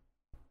right,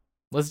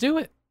 let's do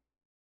it.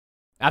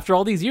 After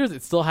all these years,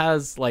 it still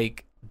has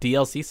like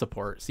DLC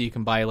support, so you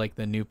can buy like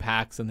the new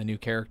packs and the new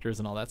characters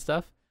and all that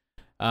stuff.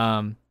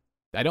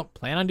 I don't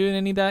plan on doing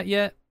any of that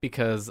yet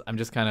because I'm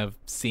just kind of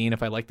seeing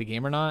if I like the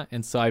game or not.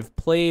 And so I've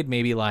played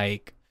maybe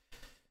like,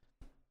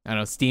 I don't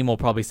know, Steam will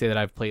probably say that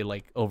I've played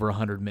like over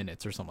 100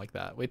 minutes or something like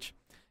that, which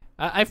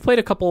I've played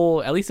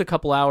at least a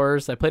couple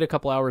hours. I played a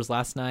couple hours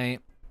last night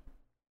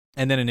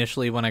and then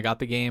initially when I got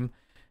the game.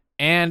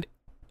 And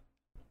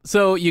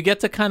so you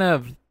get to kind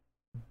of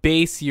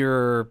base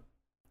your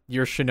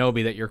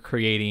shinobi that you're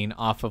creating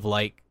off of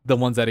like the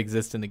ones that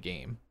exist in the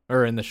game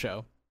or in the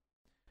show.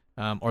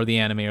 Or the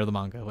anime or the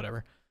manga,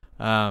 whatever.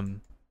 And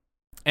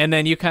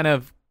then you kind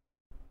of,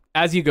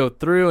 as you go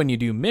through and you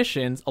do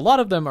missions, a lot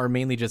of them are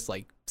mainly just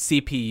like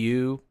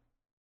CPU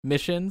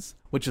missions,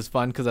 which is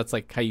fun because that's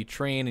like how you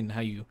train and how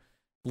you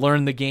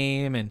learn the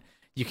game, and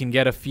you can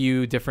get a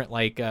few different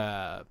like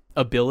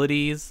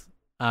abilities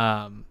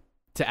to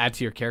add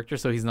to your character,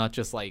 so he's not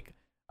just like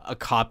a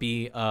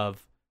copy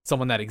of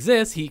someone that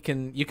exists. You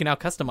can now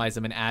customize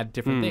him and add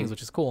different things,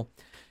 which is cool.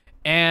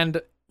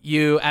 And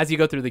as you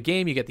go through the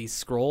game, you get these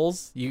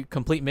scrolls. You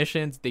complete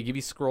missions, they give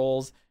you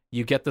scrolls.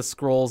 You get the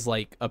scrolls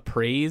like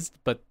appraised,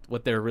 but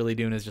what they're really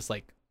doing is just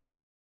like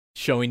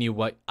showing you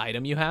what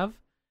item you have.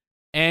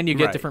 And you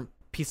get different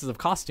pieces of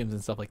costumes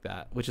and stuff like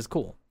that, which is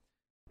cool.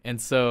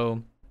 And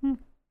so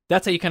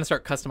that's how you kind of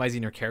start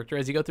customizing your character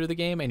as you go through the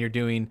game, and you're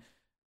doing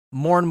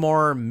more and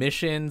more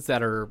missions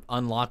that are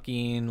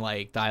unlocking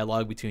like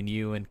dialogue between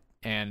you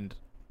and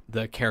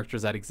the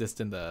characters that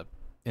exist in the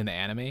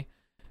anime.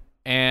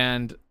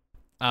 And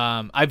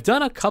I've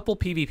done a couple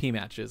PvP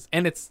matches,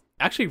 and it's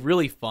actually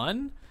really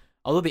fun.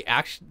 Although the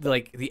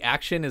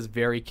action is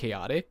very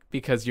chaotic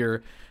because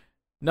you're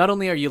not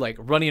only are you like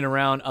running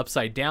around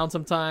upside down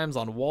sometimes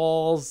on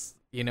walls,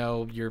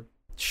 you're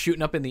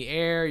shooting up in the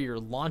air, you're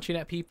launching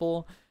at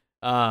people.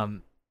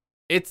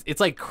 It's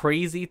like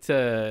crazy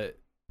to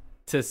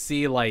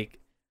see like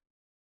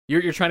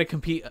you're trying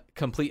to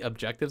complete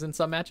objectives in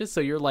some matches.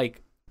 So you're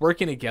like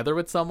working together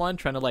with someone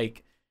trying to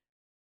like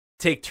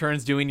take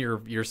turns doing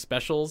your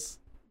specials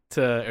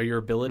or your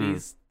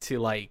abilities to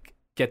like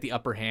get the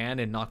upper hand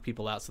and knock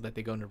people out so that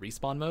they go into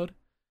respawn mode.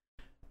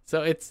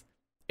 So it's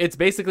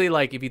basically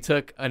like if you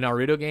took a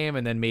Naruto game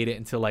and then made it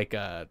into like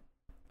a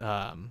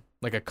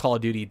Call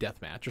of Duty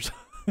deathmatch or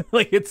something.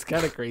 Like, it's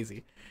kind of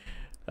crazy.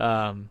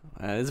 That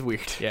is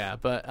weird. Yeah,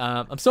 but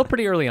I'm still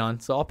pretty early on,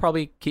 so I'll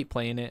probably keep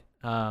playing it.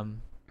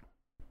 And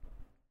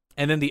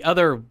then the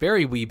other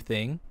very weeb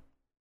thing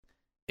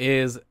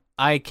is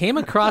I came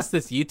across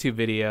this YouTube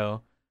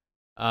video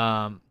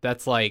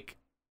that's like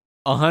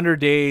 100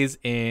 days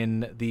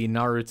in the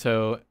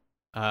Naruto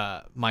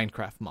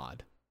Minecraft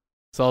mod.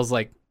 So I was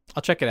like,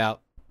 I'll check it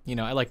out.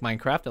 I like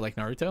Minecraft. I like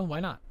Naruto. Why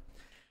not?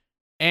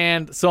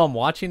 And so I'm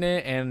watching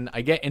it and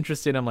I get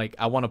interested. I'm like,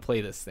 I want to play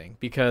this thing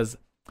because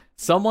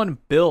someone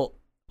built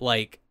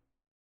like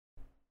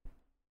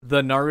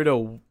the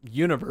Naruto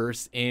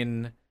universe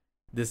in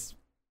this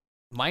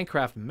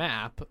Minecraft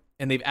map,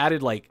 and they've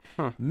added like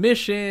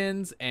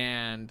missions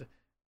and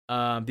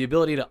the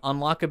ability to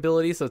unlock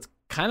abilities. So it's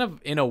kind of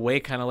in a way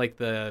kind of like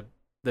the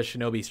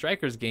Shinobi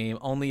Strikers game,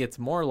 only it's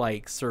more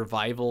like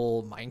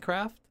survival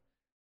Minecraft.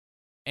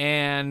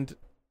 And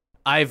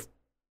I've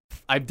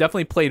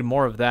definitely played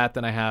more of that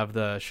than I have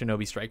the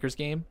Shinobi Strikers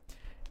game.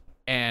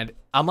 And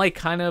I'm like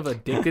kind of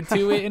addicted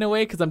to it in a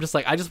way because I'm just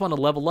like, I just want to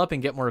level up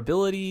and get more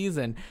abilities.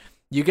 And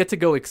you get to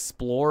go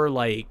explore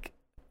like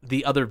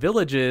the other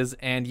villages,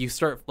 and you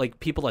start like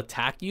people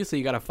attack you, so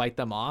you got to fight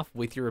them off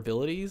with your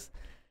abilities.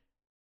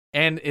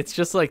 And it's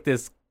just like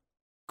this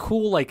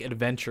cool like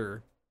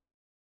adventure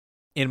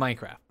in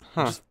Minecraft,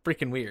 which is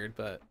freaking weird,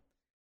 but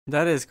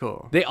that is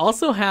cool. They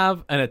also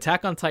have an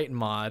Attack on Titan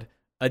mod,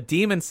 a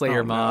Demon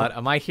Slayer mod,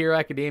 a My Hero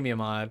Academia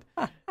mod,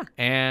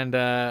 and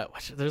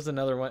there's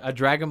another one, a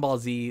Dragon Ball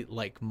Z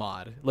like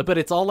mod. But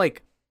it's all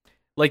like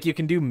you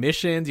can do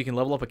missions, you can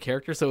level up a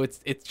character, so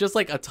it's just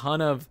like a ton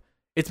of.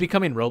 It's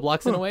becoming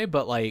Roblox in a way,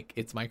 but like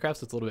it's Minecraft,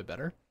 so it's a little bit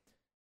better.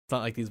 It's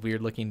not like these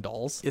weird looking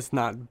dolls. It's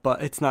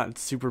not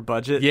super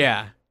budget.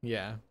 Yeah,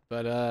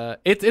 but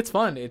it's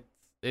fun.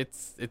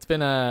 It's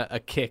been a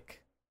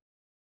kick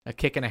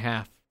and a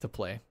half to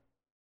play.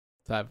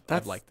 So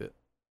I've liked it.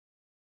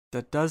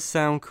 That does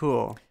sound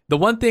cool. The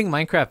one thing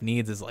Minecraft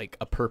needs is like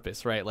a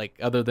purpose, right? Like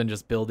other than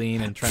just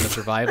building and trying to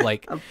survive,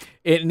 like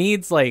it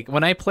needs like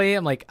when I play,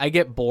 I'm like I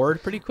get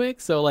bored pretty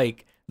quick. So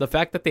like the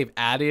fact that they've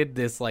added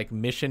this like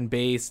mission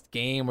based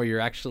game where you're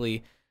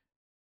actually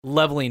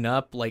leveling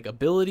up like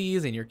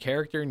abilities and your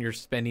character, and you're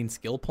spending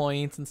skill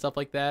points and stuff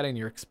like that, and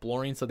you're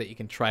exploring so that you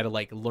can try to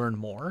like learn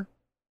more.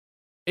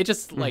 It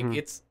just like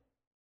it's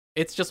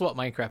just what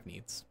Minecraft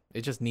needs.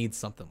 It just needs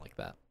something like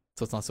that,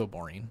 so it's not so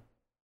boring.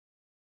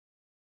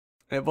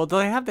 Well,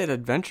 they have that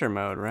adventure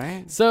mode,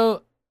 right?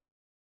 So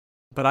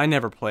but I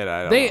never played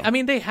it. I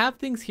mean, they have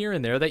things here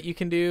and there that you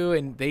can do,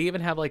 and they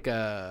even have like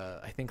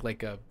I think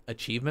like a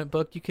achievement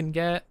book you can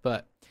get.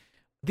 But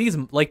these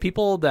like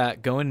people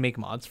that go and make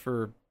mods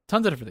for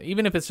tons of different things,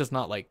 even if it's just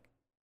not like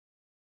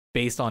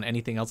based on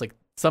anything else. Like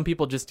some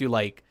people just do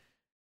like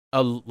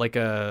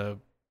a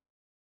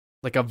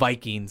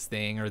Vikings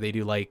thing, or they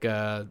do like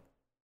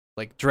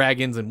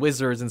dragons and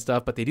wizards and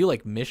stuff. But they do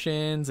like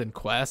missions and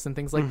quests and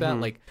things like that.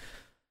 Like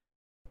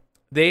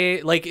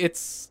they like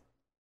it's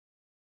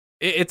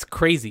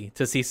crazy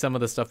to see some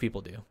of the stuff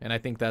people do, and I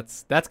think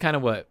that's kind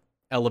of what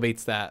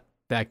elevates that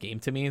game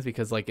to me, is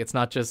because like it's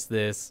not just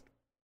this,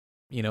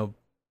 you know,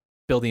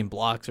 building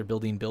blocks or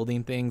building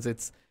things.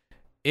 It's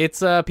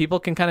people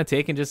can kind of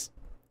take and just,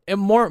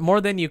 and more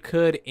than you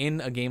could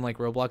in a game like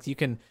Roblox.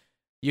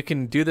 You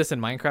can do this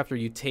in Minecraft, where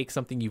you take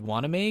something you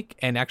want to make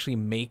and actually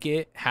make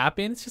it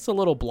happen. It's just a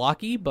little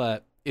blocky,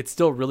 but it's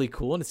still really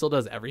cool and it still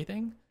does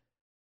everything.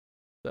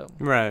 So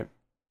right,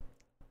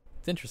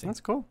 it's interesting. That's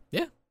cool.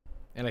 Yeah.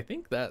 And I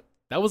think that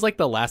was like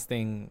the last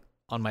thing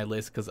on my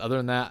list, because other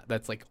than that,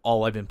 that's like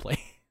all I've been playing.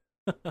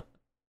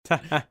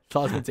 That's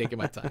all I've been taking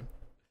my time.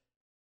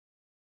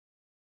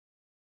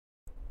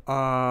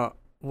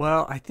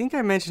 Well, I think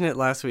I mentioned it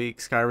last week,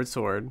 Skyward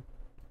Sword.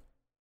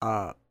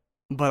 But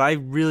I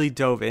really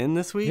dove in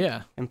this week,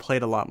 and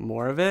played a lot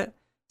more of it.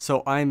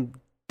 So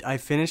I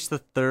finished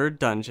the 3rd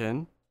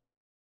dungeon.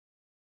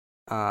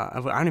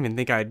 I don't even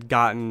think I'd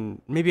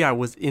gotten. Maybe I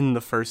was in the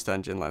 1st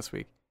dungeon last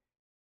week.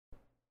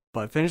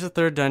 But I finished the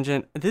 3rd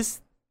dungeon.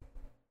 This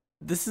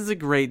is a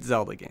great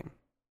Zelda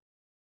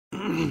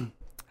game.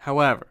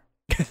 However,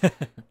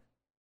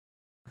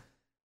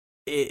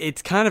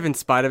 it's kind of in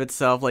spite of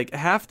itself. Like,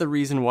 half the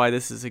reason why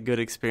this is a good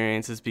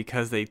experience is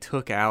because they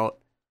took out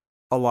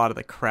a lot of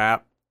the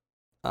crap.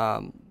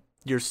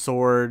 Your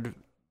sword,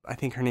 I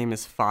think her name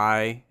is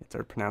Fi. It's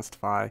pronounced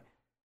Fi.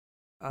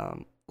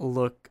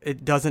 Look,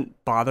 it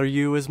doesn't bother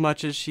you as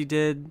much as she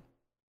did.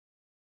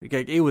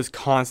 Like, it was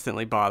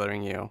constantly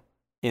bothering you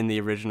in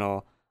the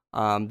original.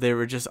 There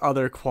were just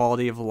other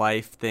quality of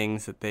life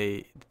things that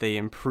they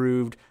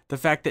improved. The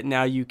fact that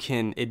now you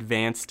can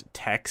advanced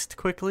text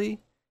quickly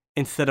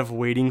instead of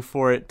waiting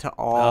for it to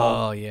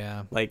all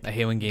like I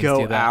hate when games go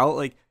do that. out.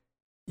 Like,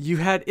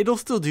 it'll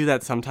still do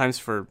that sometimes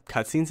for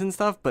cutscenes and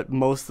stuff, but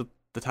most of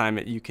the time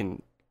you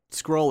can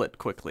scroll it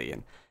quickly,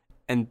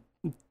 and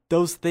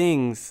those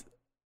things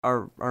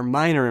are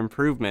minor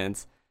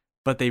improvements,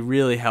 but they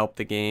really help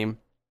the game.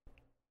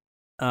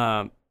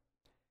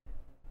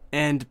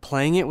 And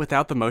playing it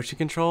without the motion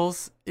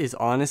controls is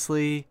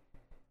honestly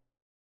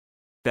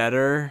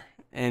better,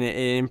 and it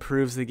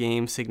improves the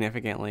game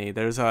significantly.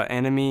 There's an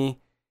enemy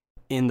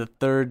in the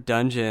 3rd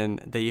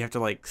dungeon that you have to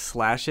like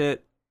slash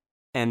it,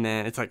 and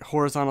then it's like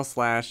horizontal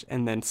slash,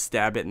 and then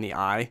stab it in the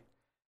eye,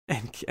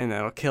 and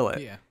that'll kill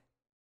it. Yeah.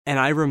 And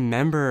I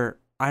remember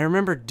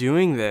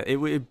doing that.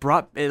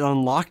 It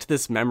unlocked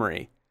this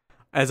memory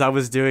as I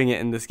was doing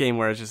it in this game,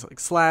 where it's just like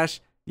slash,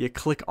 you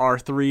click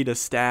R3 to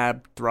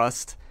stab,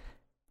 thrust.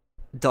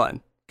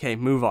 Done. Okay,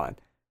 move on.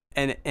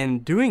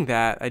 And doing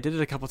that, I did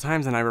it a couple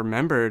times, and I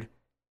remembered,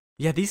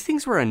 these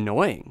things were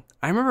annoying.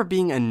 I remember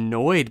being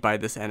annoyed by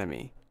this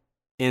enemy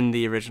in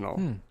the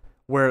original,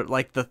 where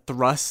like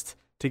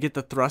to get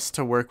the thrust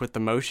to work with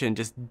the motion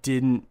just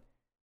didn't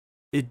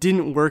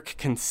work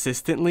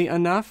consistently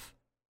enough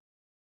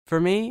for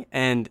me,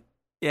 and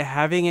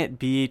having it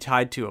be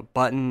tied to a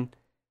button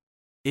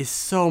is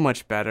so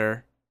much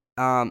better.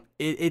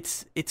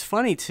 It's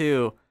funny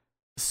too.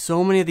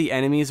 So many of the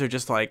enemies are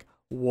just like,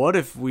 what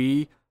if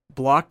we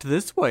blocked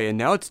this way and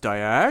now it's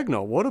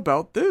diagonal? What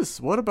about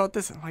this? What about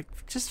this? I'm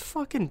like, just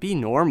fucking be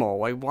normal.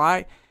 Like,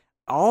 why?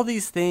 All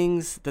these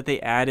things that they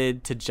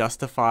added to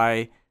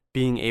justify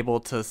being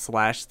able to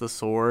slash the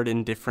sword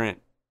in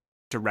different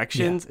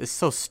directions is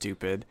so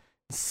stupid.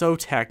 It's so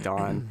tacked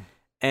on.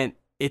 And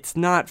it's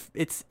not,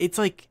 it's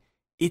like,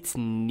 it's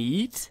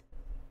neat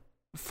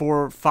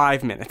for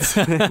 5 minutes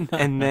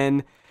and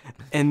then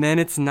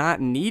it's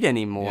not neat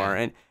anymore.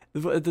 And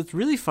what's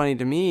really funny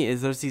to me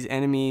is there's these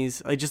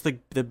enemies, like just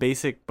like the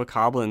basic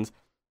bokoblins,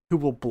 who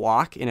will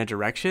block in a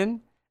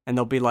direction, and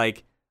they'll be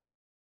like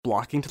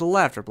blocking to the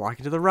left or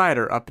blocking to the right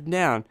or up and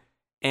down,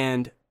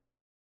 and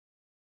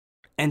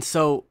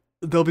so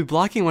they'll be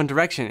blocking one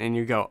direction, and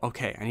you go,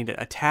 okay, I need to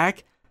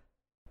attack,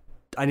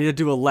 I need to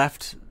do a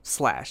left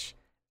slash,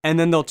 and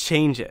then they'll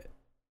change it,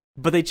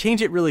 but they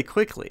change it really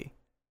quickly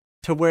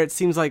to where it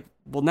seems like,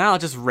 well, now I'll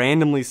just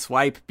randomly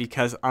swipe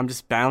because I'm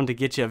just bound to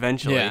get you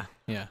eventually.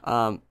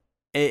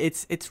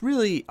 It's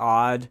really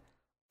odd.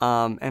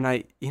 And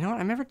I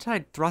never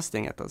tried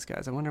thrusting at those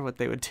guys. I wonder what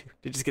they would do.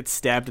 They just get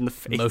stabbed in the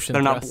face. Motion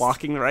They're thrust. Not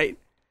blocking right.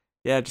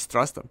 Yeah, just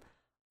thrust them.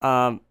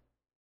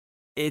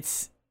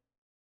 It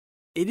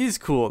is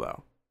cool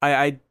though.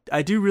 I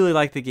do really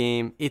like the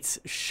game. It's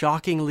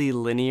shockingly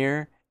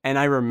linear, and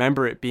I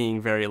remember it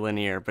being very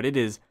linear, but it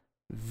is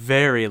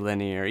very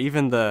linear.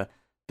 Even the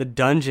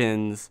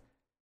dungeons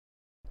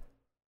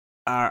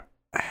are.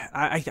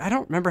 I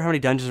don't remember how many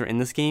dungeons are in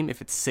this game,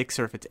 if it's 6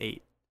 or if it's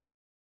 8.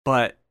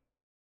 But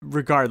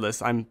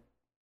regardless, I'm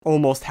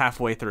almost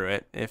halfway through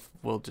it. If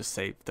we'll just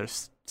say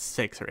there's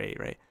 6 or 8,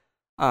 right?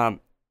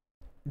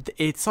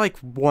 It's like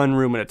one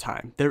room at a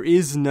time. There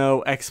is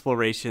no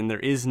exploration. There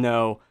is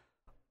no,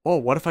 oh,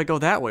 what if I go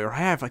that way? Or I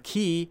have a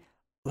key.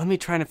 Let me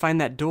try to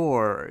find that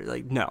door.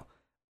 Like, no.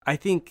 I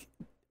think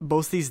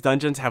most of these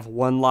dungeons have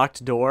one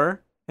locked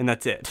door, and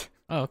that's it.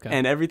 Oh, okay.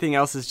 And everything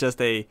else is just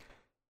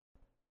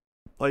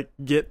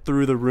get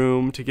through the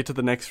room to get to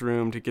the next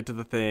room, to get to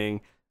the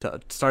thing, to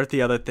start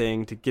the other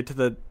thing, to get to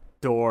the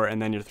door,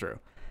 and then you're through.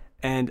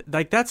 And,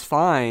 like, that's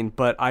fine,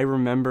 but I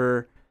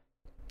remember,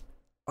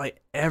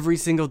 like, every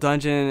single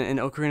dungeon in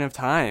Ocarina of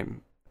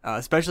Time,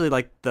 especially,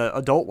 like, the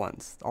adult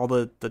ones, all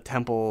the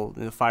temple,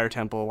 the fire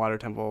temple, water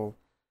temple,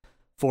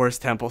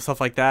 forest temple,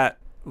 stuff like that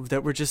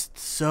were just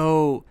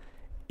so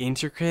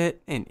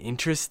intricate and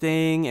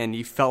interesting, and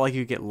you felt like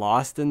you get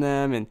lost in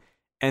them,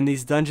 and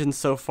these dungeons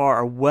so far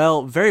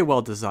are very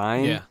well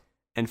designed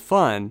and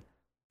fun,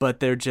 but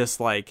they're just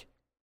like,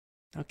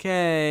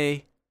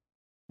 okay,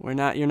 you're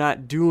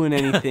not doing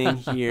anything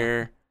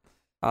here.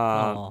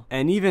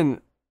 And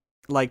even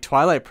like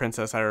Twilight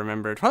Princess, I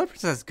remember Twilight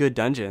Princess has good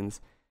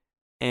dungeons,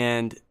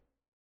 and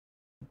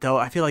though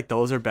I feel like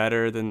those are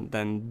better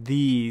than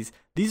these.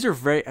 These are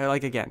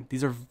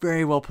these are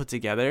very well put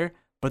together,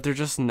 but they're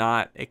just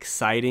not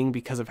exciting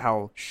because of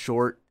how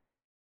short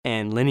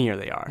and linear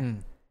they are.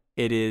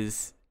 It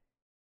is.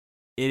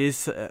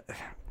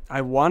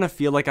 I want to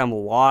feel like I'm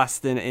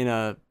lost in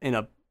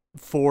a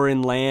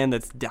foreign land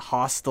that's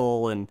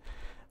hostile, and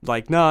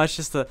like, no, it's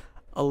just a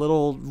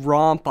little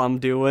romp I'm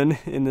doing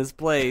in this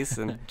place,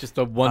 and just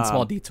a one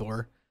small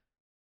detour.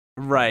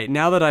 Right.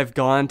 Now that I've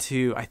gone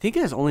to, I think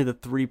it's only the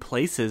 3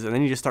 places, and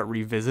then you just start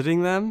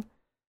revisiting them.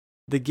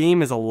 The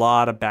game is a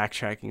lot of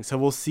backtracking, so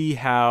we'll see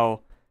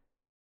how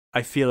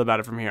I feel about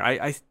it from here.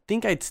 I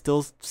think I'd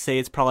still say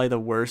it's probably the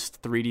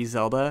worst 3D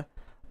Zelda,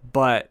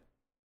 but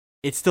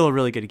it's still a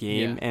really good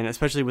game, and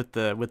especially with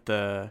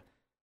the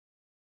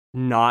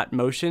not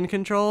motion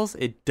controls,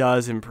 it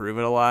does improve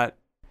it a lot.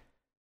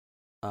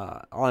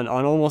 On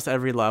almost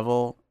every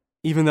level,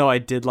 even though I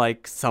did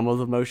like some of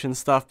the motion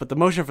stuff, but the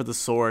motion for the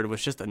sword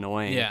was just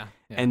annoying. Yeah.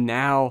 And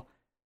now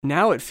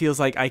it feels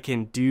like I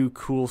can do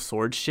cool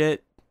sword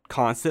shit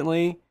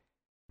constantly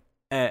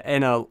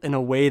in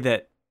a way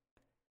that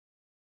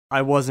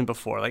I wasn't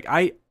before. Like,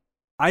 I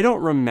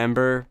don't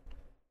remember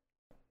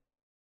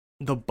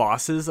the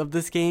bosses of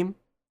this game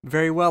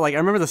very well. Like, I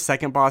remember the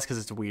second boss because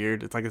it's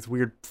weird. It's like this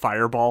weird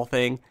fireball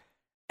thing.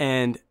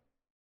 And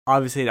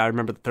obviously I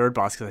remember the third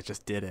boss because I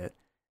just did it.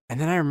 And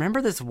then I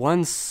remember this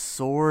one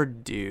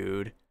sword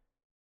dude.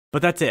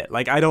 But that's it.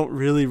 Like, I don't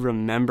really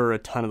remember a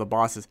ton of the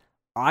bosses.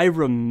 I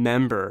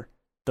remember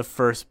the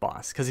first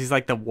boss because he's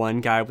like the one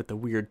guy with the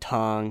weird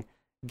tongue,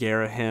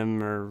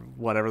 Garahim or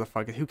whatever the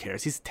fuck. Who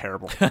cares? He's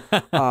terrible.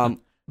 But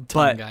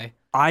guy.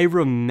 I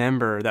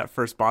remember that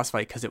first boss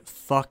fight because it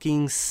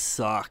fucking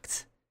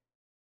sucked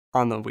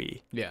on the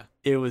Wii. Yeah.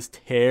 It was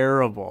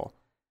terrible.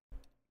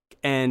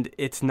 And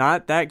it's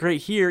not that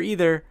great here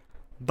either,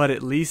 but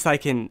at least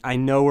I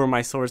know where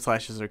my sword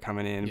slashes are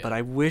coming in. Yeah. But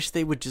I wish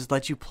they would just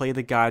let you play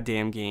the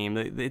goddamn game.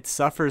 It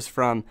suffers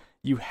from,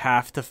 you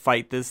have to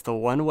fight this the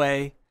one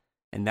way,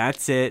 and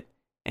that's it,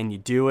 and you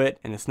do it,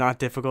 and it's not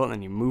difficult, and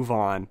then you move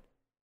on.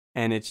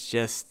 And it's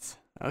just,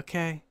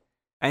 okay.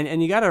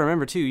 And you gotta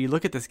remember too, you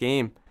look at this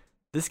game,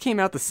 this came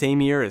out the same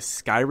year as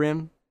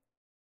Skyrim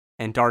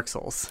and Dark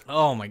Souls.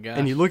 Oh my gosh.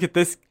 And you look at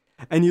this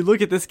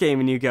game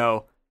and you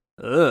go,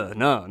 ugh,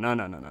 no.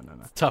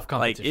 It's tough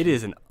competition.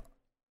 Like,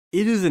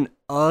 it is an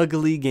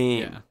ugly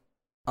game.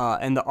 Yeah.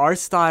 And the art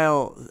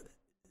style,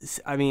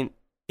 I mean,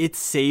 it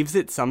saves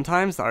it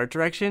sometimes, the art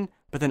direction,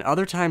 but then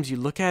other times you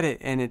look at it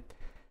and it,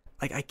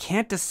 like, I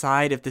can't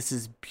decide if this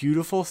is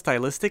beautiful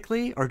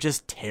stylistically or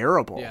just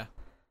terrible. Yeah.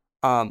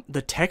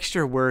 The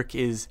texture work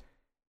is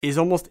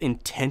almost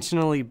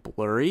intentionally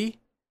blurry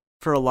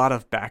for a lot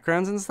of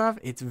backgrounds and stuff.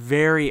 It's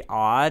very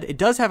odd. It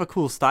does have a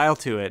cool style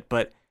to it,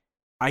 but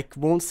I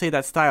won't say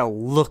that style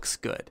looks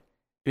good.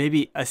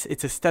 Maybe it's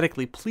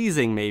aesthetically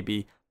pleasing,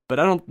 maybe, but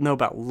I don't know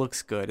about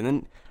looks good. And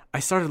then I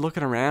started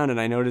looking around and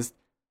I noticed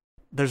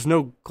there's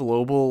no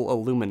global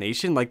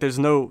illumination. Like, there's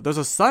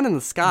a sun in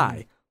the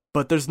sky,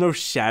 but there's no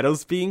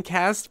shadows being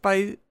cast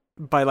by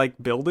like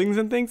buildings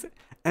and things.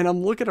 And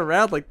I'm looking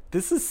around like,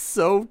 this is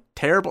so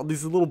terrible.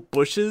 These little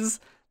bushes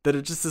that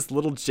are just this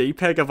little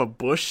JPEG of a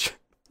bush.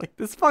 Like,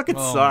 this fucking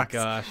sucks. Oh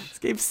my gosh. This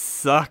game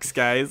sucks,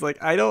 guys. Like,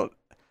 I know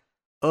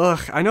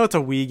it's a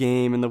Wii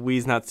game and the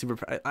Wii's not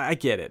super, I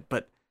get it,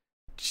 but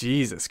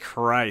Jesus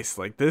Christ,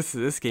 like,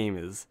 this game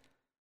is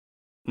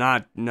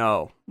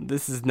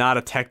this is not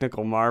a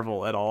technical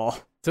marvel at all.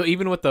 So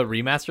even with the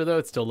remaster though,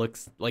 it still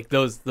looks like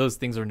those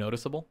things are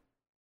noticeable?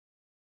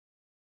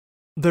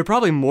 They're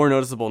probably more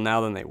noticeable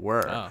now than they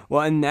were. Oh.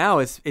 Well, and now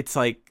it's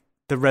like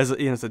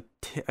the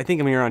I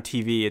think when you're on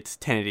TV, it's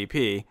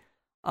 1080p,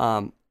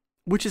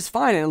 which is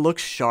fine and it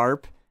looks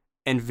sharp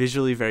and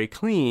visually very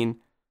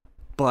clean,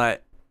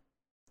 but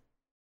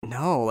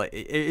no, like,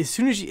 as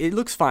soon as it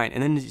looks fine,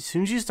 and then as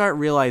soon as you start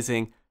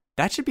realizing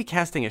that should be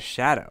casting a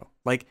shadow,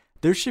 like,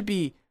 there should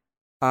be,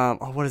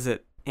 what is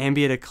it?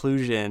 ambient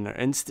occlusion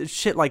and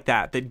shit like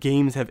that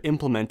games have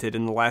implemented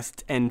in the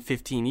last 10,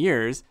 15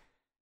 years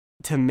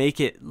to make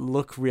it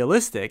look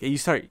realistic. And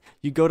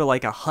you go to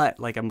like a hut,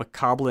 like a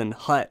Macablin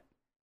hut,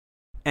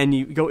 and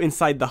you go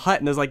inside the hut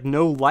and there's like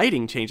no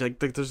lighting change. Like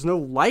there's no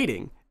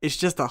lighting. It's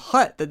just a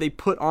hut that they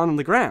put on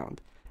the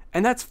ground.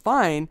 And that's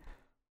fine,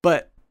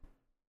 but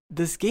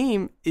this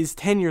game is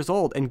 10 years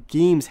old and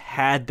games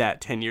had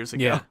that 10 years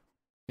ago. Yeah.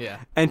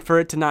 Yeah. And for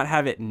it to not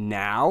have it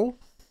now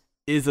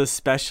is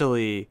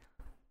especially,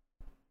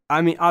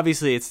 I mean,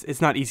 obviously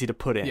it's not easy to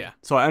put in. Yeah.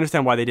 So I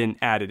understand why they didn't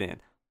add it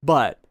in.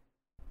 But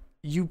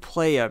you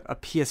play a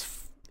not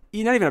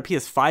even a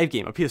PS5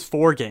 game, a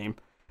PS4 game,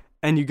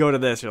 and you go to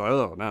this, you're like,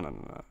 oh,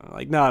 no.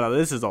 Like, no,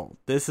 this is old.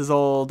 This is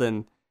old.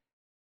 And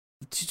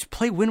just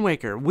play Wind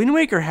Waker. Wind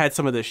Waker had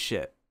some of this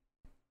shit.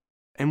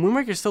 And Wind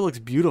Waker still looks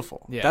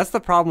beautiful. Yeah. That's the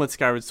problem with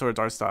Skyward Sword's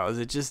art style, is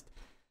it just,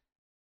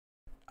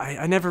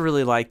 I never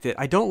really liked it.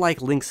 I don't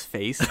like Link's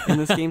face in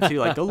this game, too.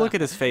 Like, go look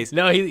at his face.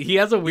 No, he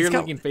has a weird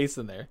looking face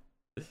in there.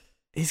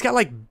 He's got,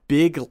 like,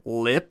 big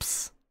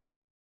lips.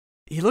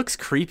 He looks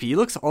creepy. He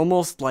looks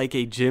almost like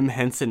a Jim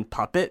Henson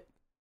puppet.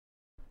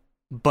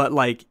 But,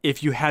 like,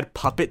 if you had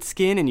puppet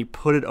skin and you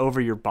put it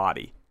over your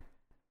body.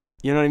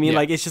 You know what I mean? Yeah.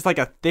 Like, it's just like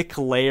a thick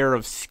layer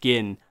of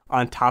skin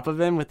on top of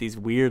him with these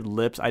weird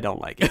lips. I don't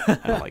like it. I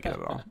don't like it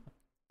at all.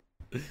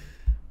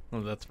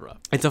 Well, that's rough.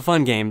 It's a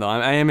fun game, though.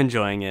 I am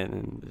enjoying it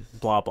and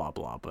blah, blah,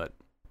 blah. But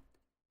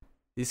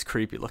he's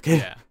creepy looking.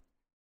 Yeah.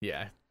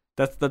 Yeah.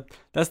 That's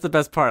the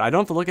best part. I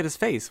don't have to look at his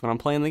face when I'm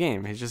playing the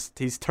game.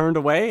 He's turned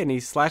away and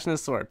he's slashing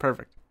his sword.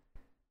 Perfect.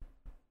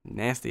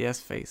 Nasty ass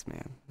face,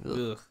 man.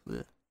 Ugh.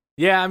 Ugh.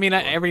 Yeah, I mean,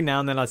 every now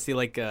and then I'll see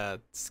like a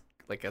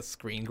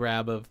screen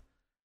grab of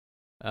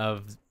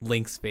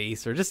Link's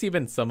face, or just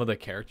even some of the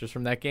characters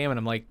from that game, and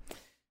I'm like,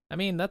 I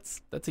mean,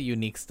 that's a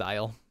unique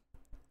style.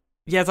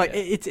 Yeah, it's like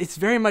it's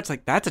very much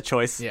like that's a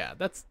choice. Yeah,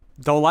 that's.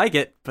 Don't like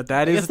it, but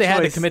that I is. guess a they choice.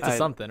 had to commit to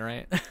something,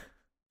 right?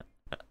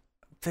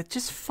 That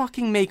just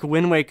fucking make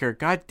Wind Waker.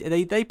 God,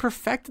 they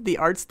perfected the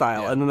art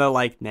style, and then they're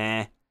like,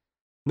 nah.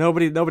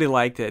 Nobody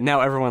liked it.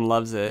 Now everyone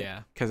loves it.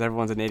 Yeah, because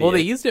everyone's an idiot. Well,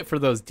 they used it for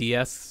those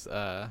DS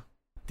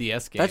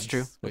games. That's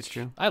true. Which That's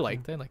true. I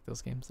liked. I like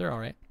those games. They're all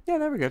right. Yeah,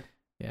 they were good.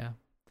 Yeah.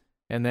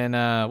 And then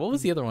what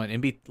was the other one?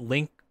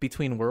 Link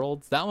Between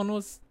Worlds. That one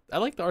was. I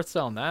liked the art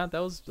style on that. That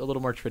was a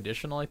little more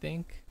traditional. I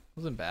think it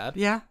wasn't bad.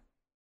 Yeah.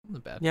 It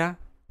wasn't bad. Yeah.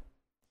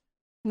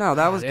 No,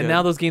 that was good. And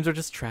now those games are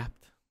just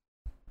trapped.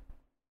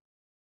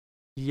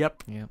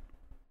 Yep. Yep.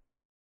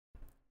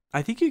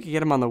 I think you could get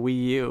them on the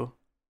Wii U,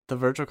 the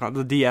Virtual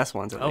Console, the DS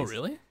ones. At Oh, least.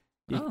 really?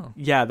 Oh.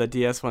 Yeah, the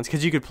DS ones,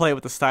 because you could play it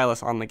with the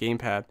stylus on the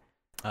gamepad.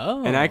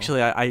 Oh. And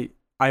actually,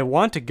 I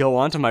want to go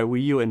onto my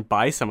Wii U and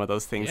buy some of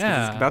those things,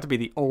 because it's about to be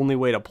the only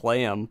way to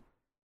play them.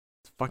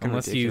 It's fucking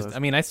ridiculous. I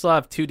mean, I still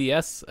have a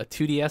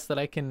 2DS that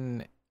I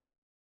can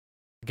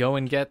go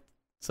and get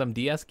some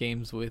DS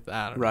games with.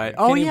 I don't know. Right.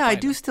 Oh, yeah, I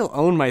do still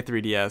own my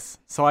 3DS,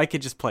 so I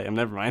could just play them.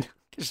 Never mind.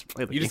 Just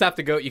play the You game. just have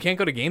to go. You can't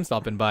go to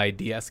GameStop and buy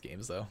DS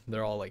games, though.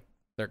 They're all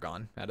they're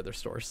gone out of their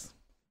stores.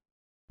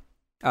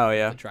 Oh,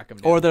 yeah. To track them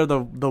down. Or they're the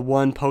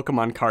one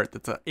Pokemon cart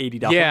that's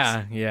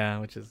 $80. Yeah,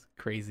 which is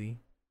crazy.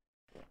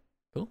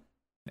 Cool.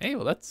 Hey,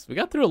 well, we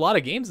got through a lot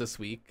of games this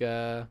week.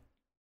 Hells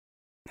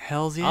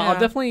yeah. I'll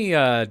definitely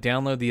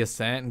download the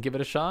Ascent and give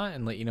it a shot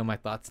and let you know my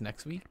thoughts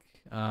next week.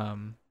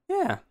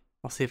 Yeah,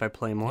 I'll see if I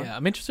play more. Yeah,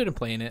 I'm interested in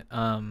playing it.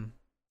 I'll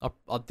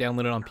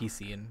download it on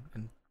PC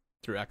and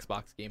through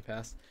Xbox Game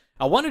Pass.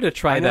 I wanted to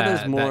try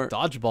that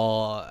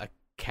Dodgeball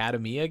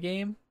Academia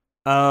game.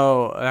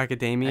 Oh,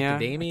 Academia.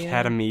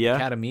 I don't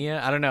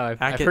know.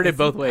 I've heard it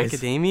both ways.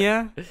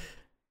 Academia.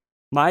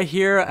 My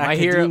Hero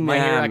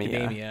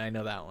Academia. I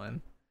know that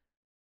one.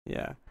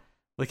 Yeah,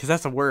 because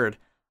that's a word.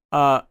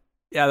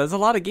 Yeah, there's a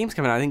lot of games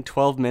coming out. I think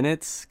 12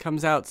 Minutes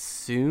comes out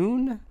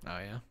soon. Oh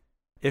yeah.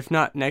 If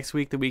not next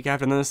week, the week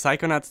after. And then there's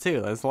Psychonauts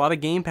 2. There's a lot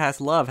of Game Pass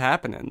love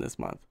happening this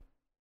month.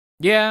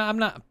 Yeah, I'm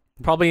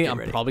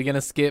probably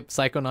gonna skip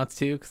Psychonauts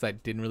 2 because I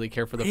didn't really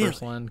care for the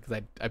first one,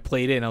 because I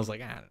played it and I was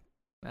like,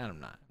 I'm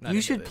not.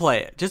 You should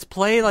play it. Just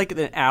play like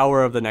an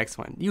hour of the next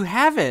one. You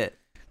have it.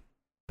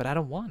 But I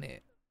don't want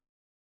it.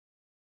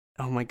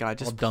 Oh my god,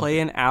 just play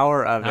an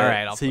hour of it. All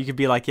right, so you could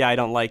be like, yeah, I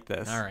don't like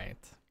this. All right.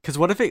 Because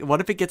what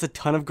if it gets a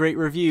ton of great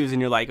reviews and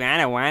you're like,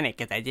 man, I don't want it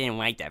because I didn't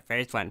like that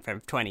first one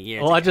from 20 years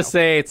ago. Well, I'll just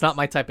say it's not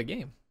my type of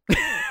game.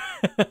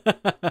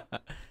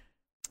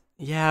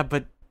 Yeah,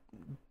 but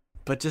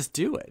just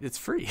do it. It's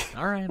free.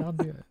 All right, I'll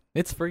do it.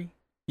 It's free.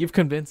 You've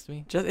convinced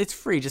me. It's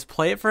free. Just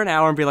play it for an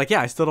hour and be like,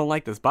 yeah, I still don't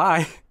like this.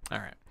 Bye. All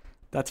right.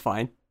 That's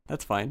fine.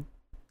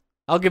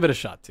 I'll give it a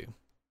shot too.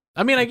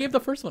 I mean, I gave the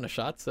first one a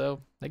shot,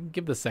 so I can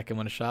give the second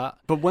one a shot.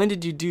 But when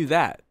did you do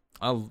that?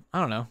 I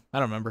don't know. I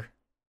don't remember.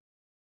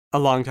 A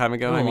long time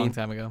ago. A long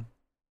time ago.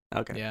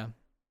 Okay. Yeah.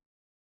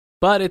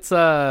 But it's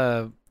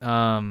what's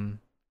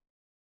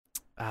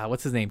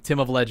his name? Tim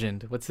of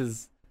Legend. What's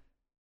his?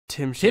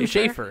 Tim Schafer. Tim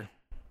Schafer.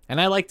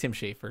 And I like Tim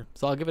Schafer,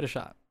 so I'll give it a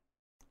shot.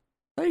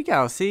 There you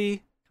go.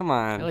 See, come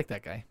on. I like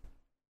that guy.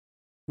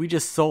 We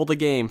just sold the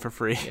game for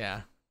free.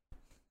 Yeah.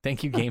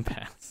 Thank you, Game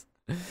Pass.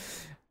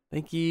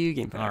 Thank you,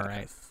 Game Pass. All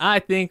right. I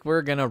think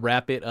we're going to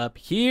wrap it up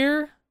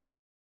here.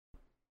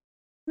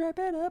 Wrap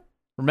it up.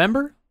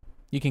 Remember,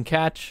 you can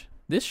catch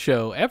this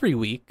show every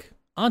week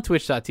on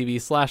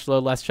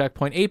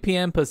twitch.tv/loadlastcheckpoint, 8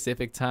 p.m.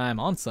 Pacific time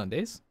on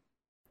Sundays.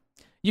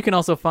 You can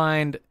also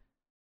find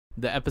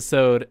the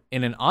episode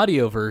in an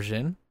audio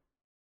version,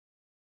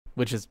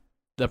 which is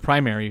the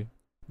primary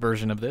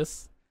version of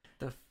this.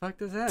 The fuck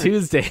does that?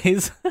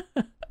 Tuesdays.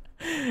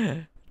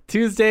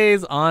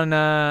 Tuesdays on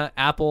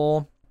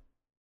Apple,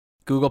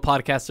 Google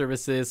Podcast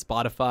Services,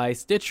 Spotify,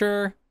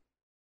 Stitcher,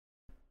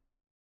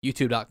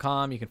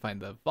 YouTube.com. You can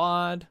find the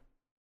VOD.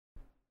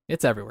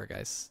 It's everywhere,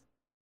 guys.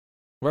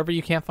 Wherever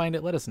you can't find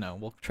it, let us know.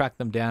 We'll track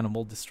them down and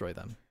we'll destroy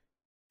them.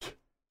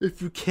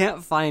 If you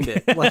can't find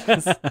it, let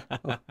us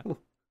know.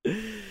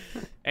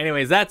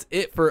 Anyways, that's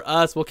it for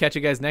us. We'll catch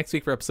you guys next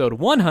week for episode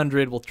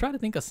 100. We'll try to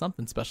think of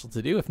something special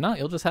to do. If not,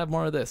 you'll just have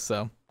more of this.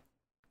 So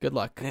good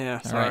luck. Yeah,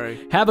 All sorry.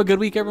 right. Have a good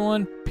week,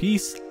 everyone.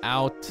 Peace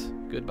out.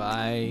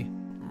 Goodbye.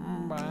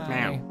 Bye.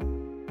 Meow.